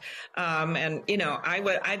fact. I'm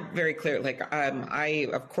very clear, I,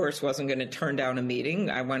 of course, wasn't going to turn down a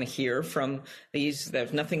meeting. I want to hear from these.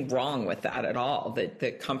 There's nothing wrong with that at all,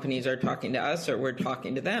 that companies are talking to us or we're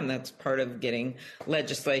talking to them. That's part of getting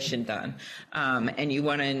legislation done. And you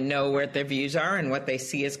want to know what their views are and what they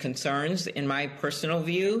see as concerns. In my personal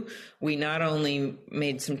view, we not only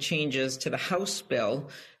made some changes to the House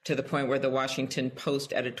bill to the point where the Washington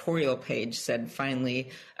Post editorial page said, finally,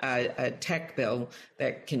 a tech bill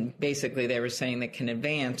that can, basically they were saying, that can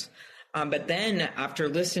advance. But then after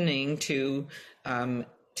listening to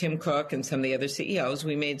Tim Cook and some of the other CEOs,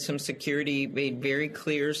 we made very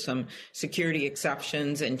clear some security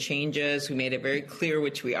exceptions and changes. We made it very clear,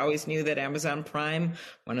 which we always knew, that Amazon Prime,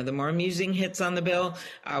 one of the more amusing hits on the bill,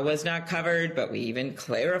 was not covered, but we even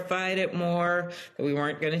clarified it more, that we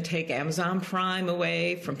weren't going to take Amazon Prime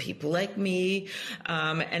away from people like me.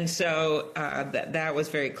 And so that was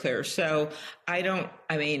very clear. So I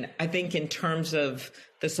think in terms of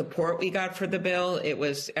the support we got for the bill, it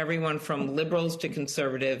was everyone from liberals to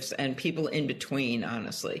conservatives and people in between,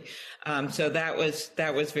 honestly. So that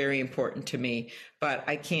was very important to me. But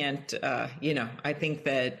I can't, I think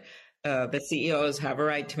that the CEOs have a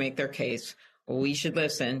right to make their case. We should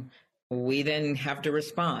listen. We then have to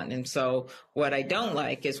respond. And so what I don't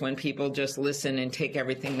like is when people just listen and take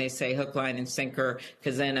everything they say hook, line, and sinker,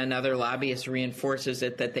 because then another lobbyist reinforces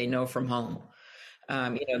it that they know from home.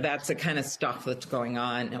 That's the kind of stuff that's going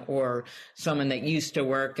on, or someone that used to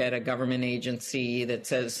work at a government agency that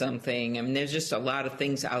says something. There's just a lot of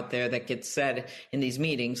things out there that get said in these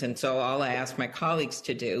meetings. And so all I ask my colleagues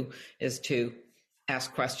to do is to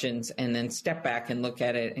ask questions and then step back and look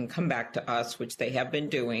at it and come back to us, which they have been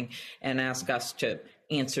doing, and ask us to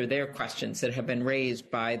answer their questions that have been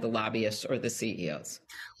raised by the lobbyists or the CEOs.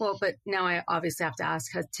 Well, but now I obviously have to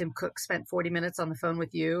ask, has Tim Cook spent 40 minutes on the phone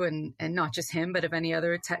with you, and not just him, but have any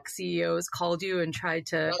other tech CEOs called you and tried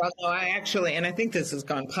to? Well, I actually, and I think this has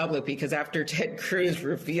gone public because after Ted Cruz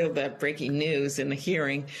revealed that breaking news in the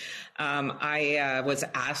hearing, I was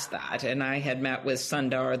asked that, and I had met with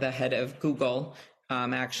Sundar, the head of Google,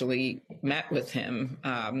 actually met with him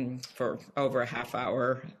for over a half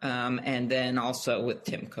hour, and then also with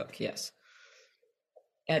Tim Cook, yes.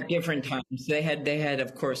 At different times. They had,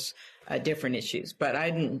 of course, different issues, but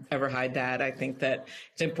I didn't ever hide that. I think that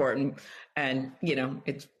it's important. And,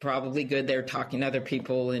 it's probably good they're talking to other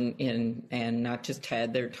people and not just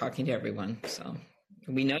Ted, they're talking to everyone. So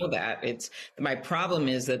we know that. My problem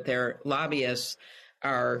is that their lobbyists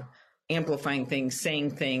are amplifying things,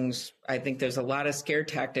 saying things. I think there's a lot of scare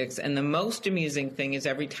tactics. And the most amusing thing is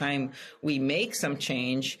every time we make some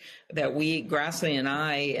change that Grassley and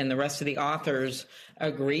I and the rest of the authors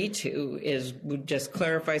agree to is we just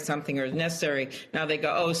clarify something or is necessary. Now they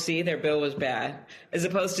go, oh, see, their bill was bad, as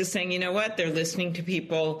opposed to saying, you know what, they're listening to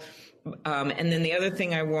people. And then the other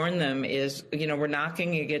thing I warn them is, we're not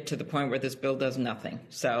going to get to the point where this bill does nothing.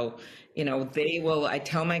 So, I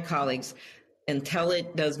tell my colleagues, until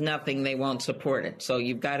it does nothing, they won't support it. So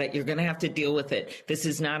you're going to have to deal with it. This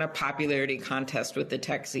is not a popularity contest with the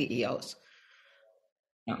tech CEOs.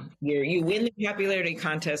 No, you win the popularity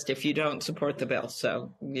contest if you don't support the bill.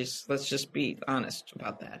 So let's just be honest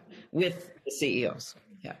about that with the CEOs.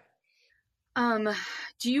 Yeah.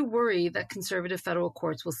 Do you worry that conservative federal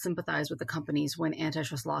courts will sympathize with the companies when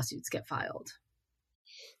antitrust lawsuits get filed?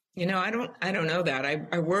 I don't know that.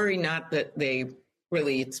 I worry not that they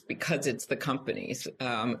really, it's because it's the companies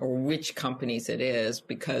or which companies it is,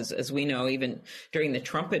 because as we know, even during the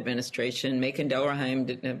Trump administration, Macon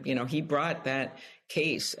Delrahim, he brought that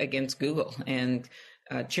case against Google, and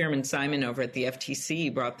Chairman Simon over at the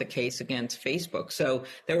FTC brought the case against Facebook. So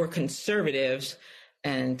there were conservatives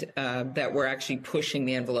and that were actually pushing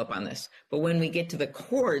the envelope on this. But when we get to the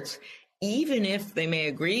courts, even if they may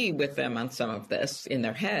agree with them on some of this in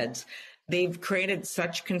their heads, they've created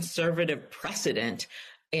such conservative precedent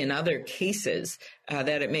in other cases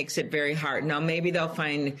that it makes it very hard. Now, maybe they'll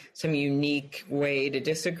find some unique way to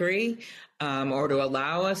disagree or to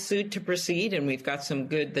allow a suit to proceed. And we've got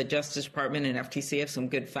the Justice Department and FTC have some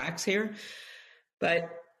good facts here. But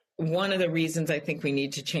one of the reasons I think we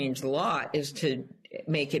need to change the law is to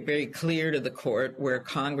make it very clear to the court where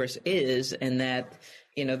Congress is, and that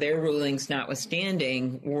their rulings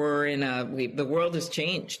notwithstanding, the world has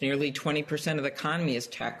changed. Nearly 20% of the economy is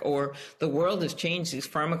tech, or the world has changed. These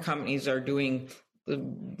pharma companies are doing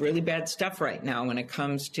really bad stuff right now when it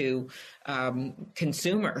comes to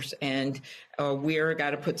consumers. And we're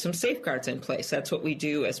got to put some safeguards in place. That's what we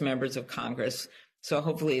do as members of Congress. So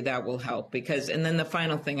hopefully that will help and then the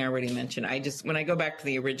final thing I already mentioned, when I go back to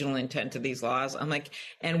the original intent of these laws, I'm like,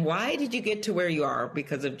 and why did you get to where you are?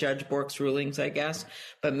 Because of Judge Bork's rulings, I guess.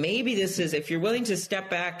 But maybe this is, if you're willing to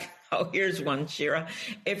step back, here's one, Shira.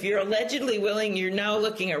 If you're allegedly willing, you're now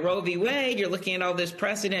looking at Roe v. Wade, you're looking at all this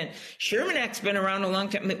precedent. Sherman Act's been around a long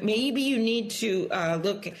time. Maybe you need to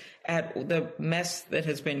look at the mess that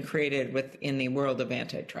has been created within the world of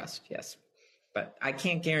antitrust. Yes. But I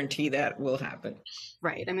can't guarantee that will happen.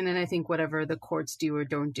 Right. I mean, and I think whatever the courts do or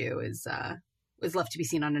don't do is left to be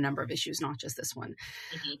seen on a number of issues, not just this one.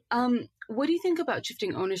 Mm-hmm. What do you think about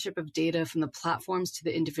shifting ownership of data from the platforms to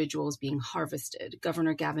the individuals being harvested?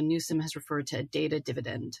 Governor Gavin Newsom has referred to a data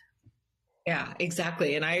dividend. Yeah,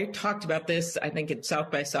 exactly. And I talked about this, I think, at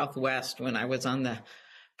South by Southwest when I was on the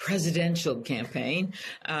presidential campaign,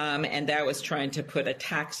 and that was trying to put a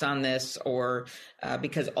tax on this, or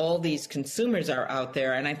because all these consumers are out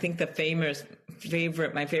there. And I think my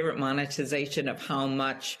favorite monetization of how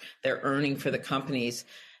much they're earning for the companies.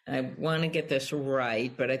 And I want to get this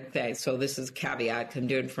right, but so this is a caveat, I'm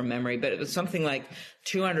doing it from memory, but it was something like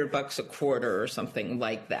 $200 a quarter or something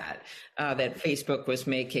like that, that Facebook was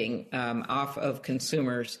making off of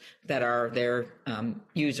consumers that are their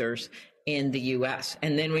users in the U.S.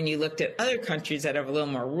 And then when you looked at other countries that have a little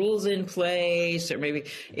more rules in place, or maybe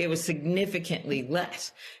it was significantly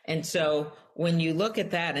less. And so when you look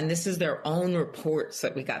at that, and this is their own reports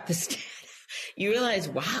that we got this data, you realize,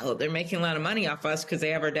 wow, they're making a lot of money off us because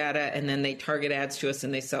they have our data, and then they target ads to us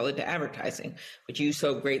and they sell it to advertising, which you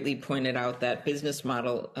so greatly pointed out that business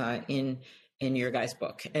model in your guys'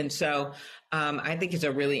 book. And so I think it's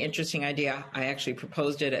a really interesting idea. I actually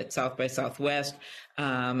proposed it at South by Southwest.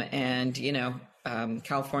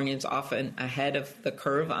 Californians often ahead of the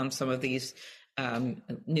curve on some of these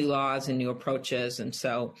new laws and new approaches. And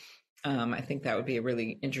so I think that would be a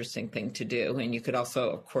really interesting thing to do. And you could also,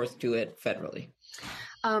 of course, do it federally.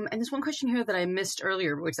 And there's one question here that I missed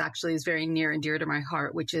earlier, which actually is very near and dear to my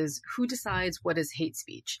heart, which is who decides what is hate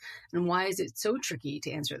speech? And why is it so tricky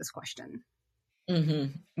to answer this question?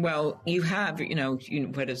 Mm-hmm. Well, you have,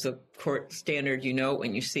 what is the court standard,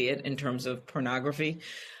 when you see it in terms of pornography.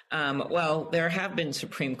 Well, there have been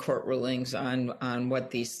Supreme Court rulings on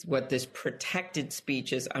what this protected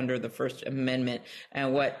speech is under the First Amendment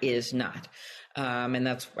and what is not. And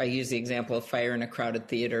that's, I use the example of fire in a crowded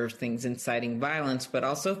theater, things inciting violence, but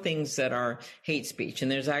also things that are hate speech.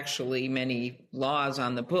 And there's actually many laws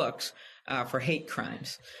on the books for hate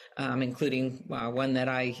crimes, including one that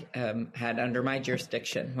I had under my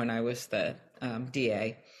jurisdiction when I was the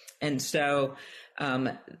DA. And so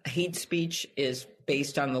hate speech is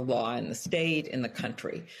based on the law in the state, in the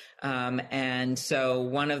country. And so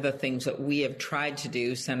one of the things that we have tried to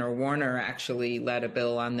do, Senator Warner actually led a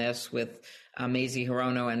bill on this with Mazie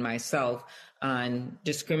Hirono and myself, on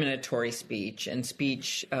discriminatory speech and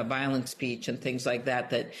speech, violent speech and things like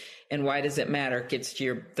that. And why does it matter? It gets to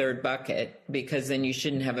your third bucket, because then you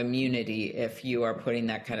shouldn't have immunity if you are putting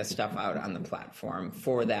that kind of stuff out on the platform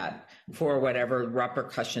for whatever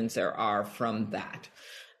repercussions there are from that.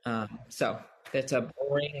 So that's a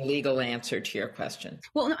boring legal answer to your question.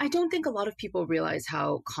 Well, no, I don't think a lot of people realize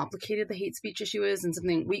how complicated the hate speech issue is, and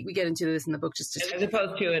something we get into this in the book just as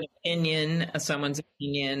opposed to an opinion, someone's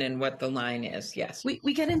opinion, and what the line is. Yes,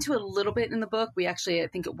 we get into it a little bit in the book. We actually, I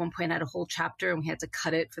think, at one point had a whole chapter, and we had to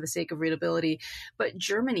cut it for the sake of readability. But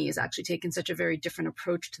Germany has actually taken such a very different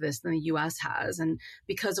approach to this than the U.S. has, and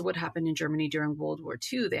because of what happened in Germany during World War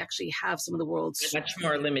II, they actually have some of the world's much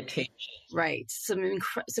more limitations. Right, some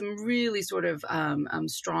really sort of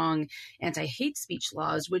strong anti-hate speech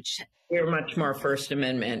laws, which we're much more First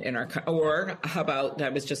Amendment in our, or how about, I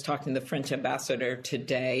was just talking to the French ambassador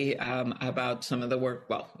today about some of the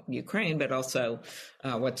work, Ukraine, but also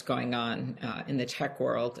what's going on in the tech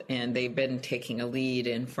world. And they've been taking a lead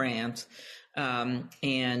in France. There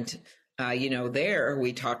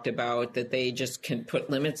we talked about that they just can put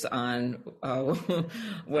limits on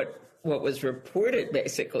what was reported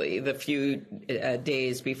basically the few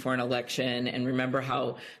days before an election. And remember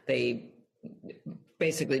how they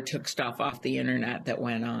basically took stuff off the internet that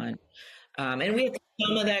went on. And we had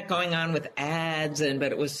some of that going on with ads,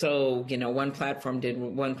 but it was so, one platform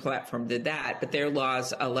did that, but their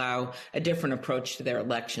laws allow a different approach to their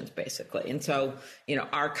elections, basically. And so,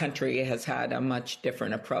 our country has had a much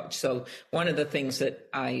different approach. So one of the things that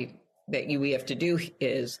we have to do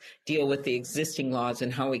is deal with the existing laws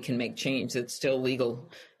and how we can make change that's still legal,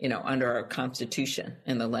 under our Constitution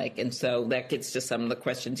and the like. And so that gets to some of the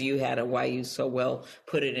questions you had of why you so well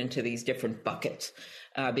put it into these different buckets.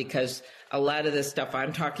 Because a lot of this stuff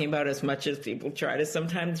I'm talking about, as much as people try to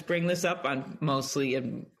sometimes bring this up on mostly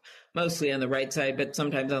on the right side, but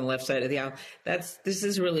sometimes on the left side of the aisle, this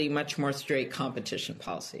is really much more straight competition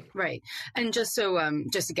policy. Right. And just so,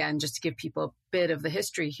 just to give people a bit of the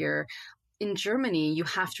history here, in Germany, you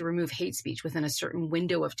have to remove hate speech within a certain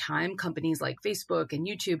window of time. Companies like Facebook and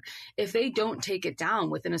YouTube, if they don't take it down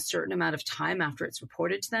within a certain amount of time after it's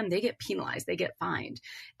reported to them, they get penalized, they get fined.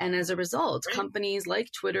 And as a result, companies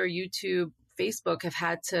like Twitter, YouTube, Facebook have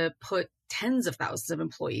had to put tens of thousands of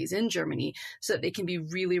employees in Germany so that they can be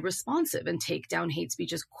really responsive and take down hate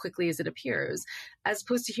speech as quickly as it appears, as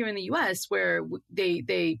opposed to here in the US, where they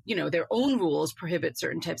their own rules prohibit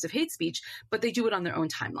certain types of hate speech, but they do it on their own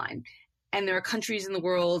timeline. And there are countries in the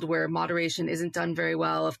world where moderation isn't done very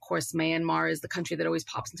well. Of course, Myanmar is the country that always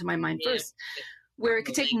pops into my mind first, where it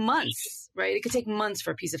could take months, right? It could take months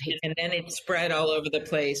for a piece of hate. And then it spread all over the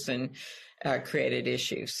place and created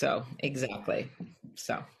issues. So, exactly.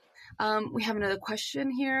 So. We have another question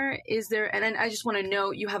here. And I just want to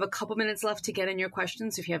note, you have a couple minutes left to get in your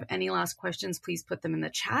questions. If you have any last questions, please put them in the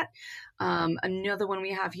chat. Another one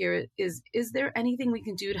we have here is there anything we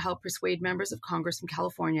can do to help persuade members of Congress from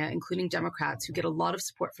California, including Democrats who get a lot of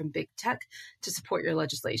support from big tech, to support your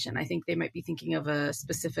legislation? I think they might be thinking of a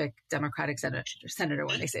specific Democratic senator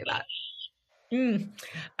when they say that.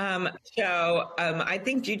 I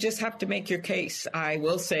think you just have to make your case. I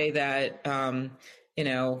will say that,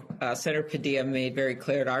 Senator Padilla made very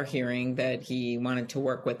clear at our hearing that he wanted to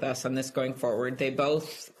work with us on this going forward. They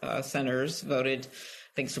both, senators, voted,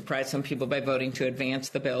 I think surprised some people by voting to advance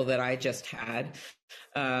the bill that I just had,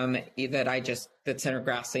 that Senator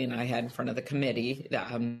Grassley and I had in front of the committee.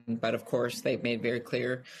 But of course, they've made very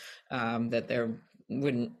clear that they're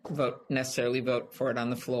wouldn't necessarily vote for it on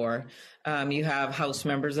the floor. You have House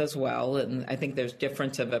members as well, and I think there's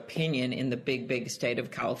difference of opinion in the big state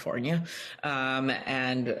of California,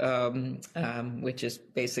 which is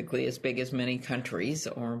basically as big as many countries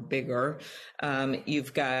or bigger.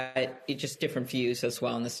 You've got just different views as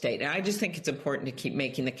well in the state. And I just think it's important to keep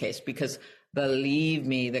making the case, because believe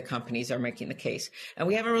me, the companies are making the case. And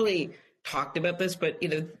we haven't really talked about this, but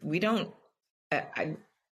we don't.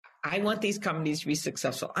 I want these companies to be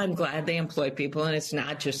successful. I'm glad they employ people, and it's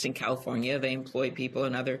not just in California. They employ people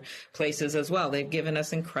in other places as well. They've given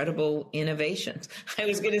us incredible innovations. I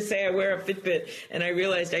was going to say I wear a Fitbit, and I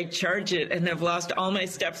realized I charge it, and I've lost all my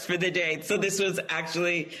steps for the day. So this was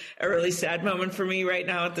actually a really sad moment for me right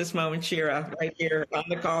now at this moment, Shira, right here on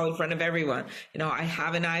the call in front of everyone. I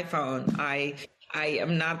have an iPhone. I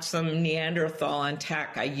am not some Neanderthal on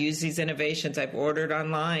tech. I use these innovations. I've ordered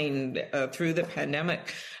online through the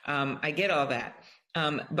pandemic. I get all that.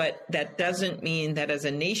 But that doesn't mean that as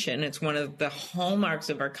a nation, it's one of the hallmarks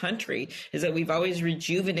of our country is that we've always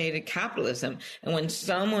rejuvenated capitalism. And when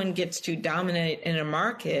someone gets to dominate in a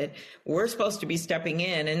market, we're supposed to be stepping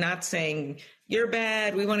in and not saying, you're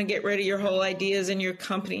bad, we want to get rid of your whole ideas in your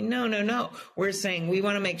company. No. We're saying we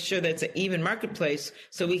want to make sure that it's an even marketplace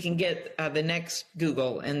so we can get the next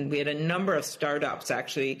Google. And we had a number of startups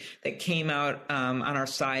actually that came out on our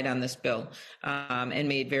side on this bill and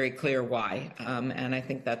made very clear why. And I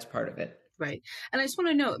think that's part of it. Right. And I just want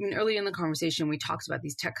to note, earlier in the conversation, we talked about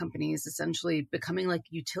these tech companies essentially becoming like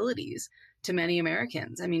utilities to many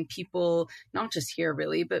Americans. People, not just here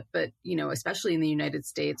really, but especially in the United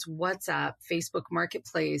States, WhatsApp, Facebook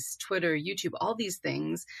Marketplace, Twitter, YouTube, all these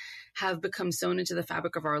things have become sewn into the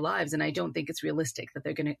fabric of our lives. And I don't think it's realistic that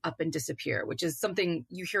they're going to up and disappear, which is something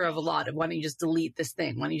you hear of a lot of, why don't you just delete this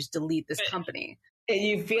thing? Why don't you just delete this company? And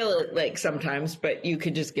you feel it like sometimes, but you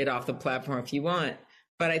could just get off the platform if you want.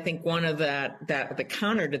 But I think one of the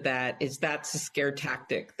counter to that is that's a scare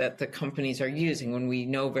tactic that the companies are using when we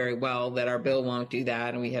know very well that our bill won't do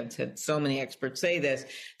that. And we have had so many experts say this.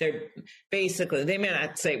 They're basically, they may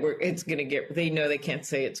not say they know they can't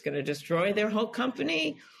say it's going to destroy their whole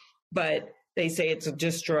company, but they say it's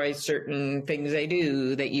destroy certain things they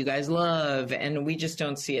do that you guys love. And we just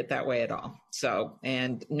don't see it that way at all. So,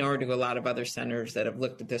 and nor do a lot of other senators that have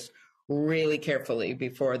looked at this really carefully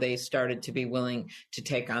before they started to be willing to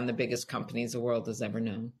take on the biggest companies the world has ever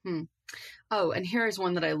known. Oh, and here's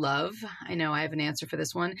one that I love. I know I have an answer for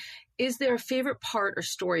this one. Is there a favorite part or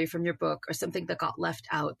story from your book or something that got left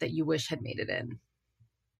out that you wish had made it in?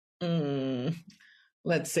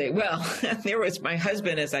 Let's see. Well, there was my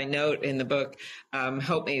husband, as I note in the book,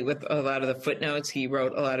 helped me with a lot of the footnotes. He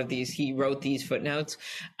wrote a lot of these. He wrote these footnotes,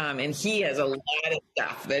 and he has a lot of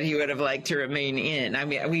stuff that he would have liked to remain in.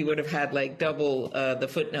 We would have had like double the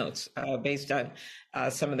footnotes based on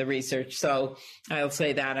some of the research. So I'll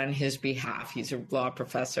say that on his behalf. He's a law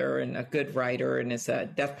professor and a good writer and is a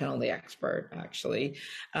death penalty expert, actually.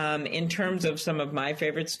 In terms of some of my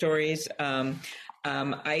favorite stories,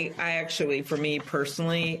 I actually, for me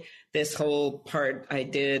personally, this whole part I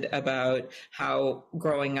did about how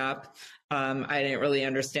growing up, I didn't really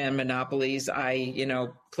understand monopolies. I,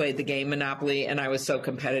 played the game Monopoly and I was so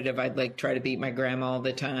competitive. I'd try to beat my grandma all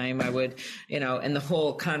the time. I would, and the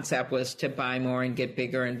whole concept was to buy more and get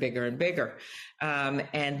bigger and bigger and bigger.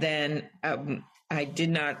 And then I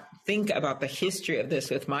did not think about the history of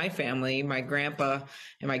this with my family, my grandpa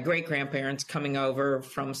and my great-grandparents coming over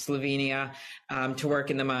from Slovenia to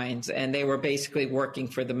work in the mines. And they were basically working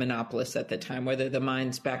for the monopolists at the time, whether the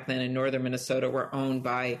mines back then in northern Minnesota were owned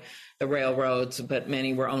by the railroads, but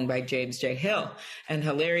many were owned by James J. Hill. And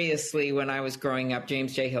hilariously, when I was growing up,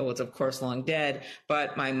 James J. Hill was, of course, long dead,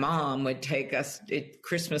 but my mom would take us at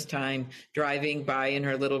Christmas time driving by in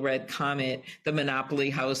her little red Comet, the Monopoly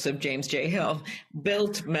house of James J. Hill,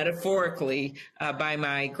 built metaphorically by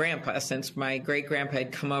my grandpa, since my great-grandpa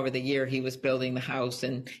had come over the year he was building the house,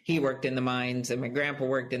 and he worked in the mines, and my grandpa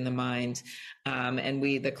worked in the mines. And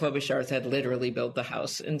the Klobuchars had literally built the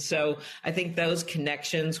house. And so I think those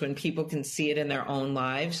connections, when people can see it in their own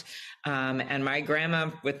lives, and my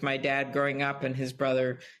grandma with my dad growing up and his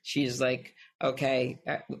brother, she's like, okay,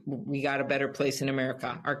 we got a better place in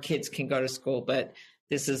America. Our kids can go to school, but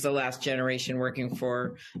this is the last generation working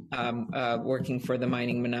for the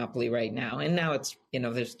mining monopoly right now. And now it's,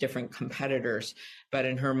 there's different competitors, but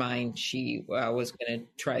in her mind, she was going to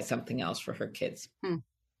try something else for her kids.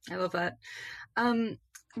 I love that.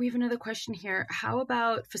 We have another question here. How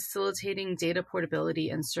about facilitating data portability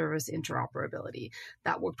and service interoperability?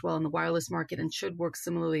 That worked well in the wireless market and should work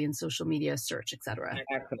similarly in social media, search, et cetera.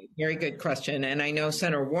 Exactly. Very good question. And I know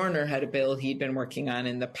Senator Warner had a bill he'd been working on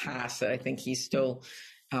in the past that I think he's still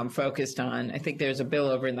focused on. I think there's a bill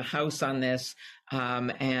over in the House on this,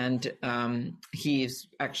 and he's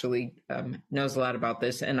actually knows a lot about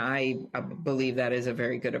this. And I believe that is a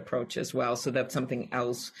very good approach as well. So that's something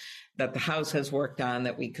else that the House has worked on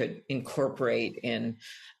that we could incorporate in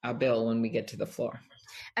a bill when we get to the floor.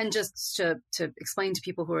 And just to explain to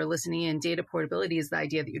people who are listening in, data portability is the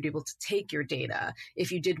idea that you'd be able to take your data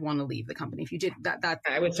if you did want to leave the company. If you did that.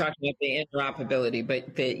 I was talking about the interoperability,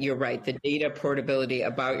 but you're right, the data portability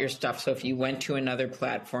about your stuff. So if you went to another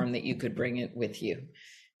platform, that you could bring it with you,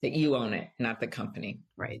 that you own it, not the company.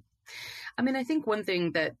 Right. I mean, I think one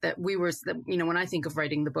thing that when I think of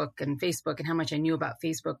writing the book and Facebook and how much I knew about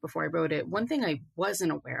Facebook before I wrote it, one thing I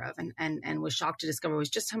wasn't aware of and was shocked to discover was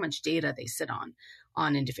just how much data they sit on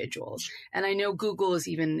individuals. And I know Google is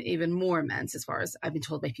even more immense, as far as I've been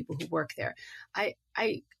told by people who work there. I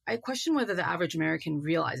question whether the average American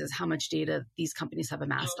realizes how much data these companies have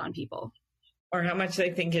amassed on people. Or how much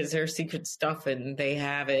they think is their secret stuff and they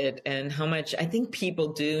have it, and how much I think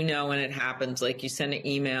people do know when it happens. Like you send an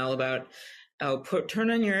email about,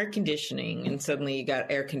 turn on your air conditioning, and suddenly you got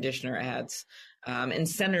air conditioner ads. And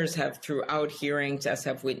senators have, throughout hearings, as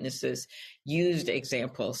have witnesses, used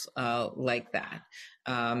examples like that.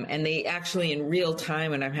 And they actually, in real time,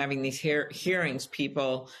 when I'm having these hearings,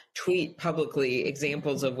 people tweet publicly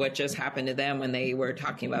examples of what just happened to them when they were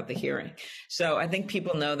talking about the hearing. So I think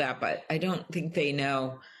people know that, but I don't think they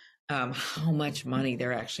know how much money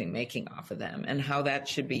they're actually making off of them, and how that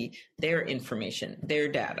should be their information, their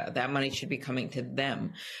data. That money should be coming to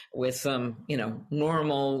them with some,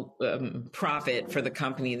 normal profit for the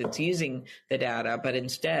company that's using the data. But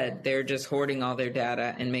instead, they're just hoarding all their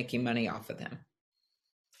data and making money off of them.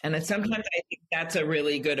 And then sometimes I think that's a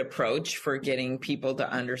really good approach for getting people to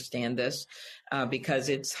understand this, because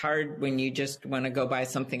it's hard when you just want to go buy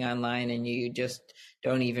something online and you just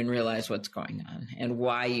don't even realize what's going on and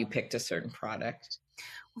why you picked a certain product.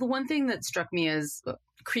 The one thing that struck me as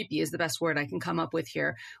creepy is the best word I can come up with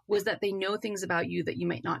here, was that they know things about you that you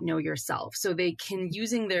might not know yourself. So they can,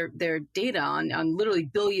 using their data on literally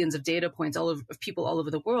billions of data points of people all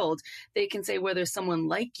over the world, they can say whether someone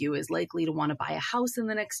like you is likely to want to buy a house in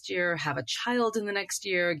the next year, have a child in the next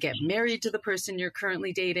year, get married to the person you're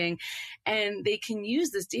currently dating. And they can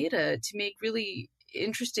use this data to make really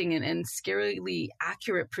interesting and scarily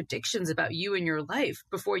accurate predictions about you and your life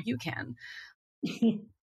before you can. Yeah.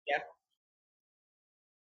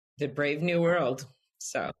 The brave new world.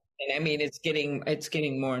 So, I mean, it's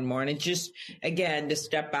getting more and more. And it just, again, to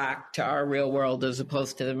step back to our real world as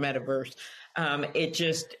opposed to the metaverse,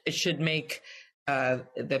 it should make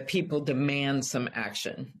the people demand some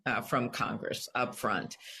action from Congress up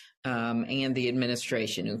front, and the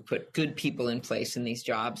administration, who put good people in place in these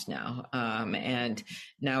jobs now. And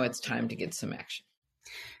now it's time to get some action.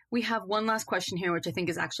 We have one last question here, which I think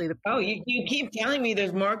is actually you keep telling me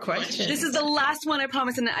there's more questions. This is the last one, I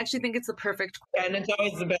promise, and I actually think it's the perfect question. And it's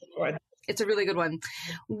always the best one. It's a really good one.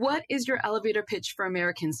 What is your elevator pitch for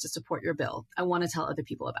Americans to support your bill? I want to tell other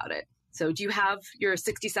people about it. So do you have your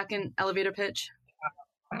 60-second elevator pitch?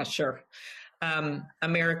 Sure.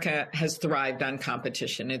 America has thrived on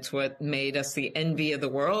competition. It's what made us the envy of the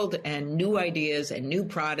world, and new ideas and new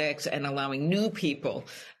products, and allowing new people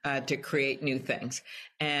to create new things.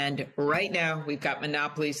 And right now we've got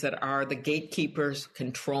monopolies that are the gatekeepers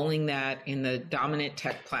controlling that in the dominant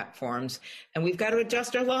tech platforms. And we've got to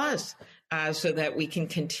adjust our laws so that we can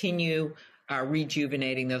continue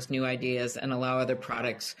rejuvenating those new ideas and allow other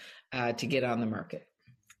products to get on the market.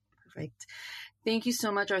 Perfect. Thank you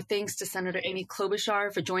so much. Our thanks to Senator Amy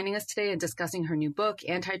Klobuchar for joining us today and discussing her new book,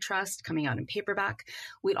 Antitrust, coming out in paperback.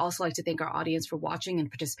 We'd also like to thank our audience for watching and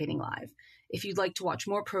participating live. If you'd like to watch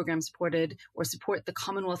more programs supported or support the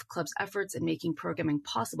Commonwealth Club's efforts in making programming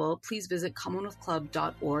possible, please visit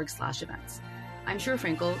commonwealthclub.org/events. I'm Shira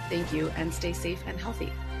Frankel. Thank you, and stay safe and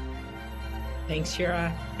healthy. Thanks,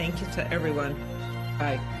 Shira. Thank you to everyone.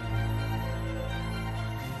 Bye.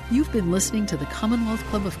 You've been listening to the Commonwealth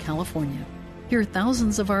Club of California. Hear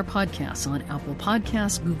thousands of our podcasts on Apple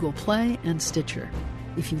Podcasts, Google Play, and Stitcher.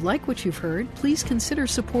 If you like what you've heard, please consider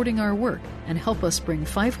supporting our work and help us bring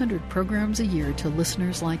 500 programs a year to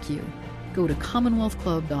listeners like you. Go to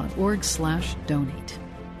commonwealthclub.org/donate.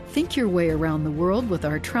 Think your way around the world with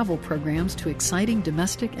our travel programs to exciting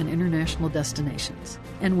domestic and international destinations.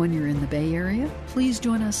 And when you're in the Bay Area, please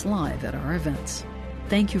join us live at our events.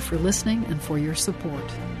 Thank you for listening and for your support.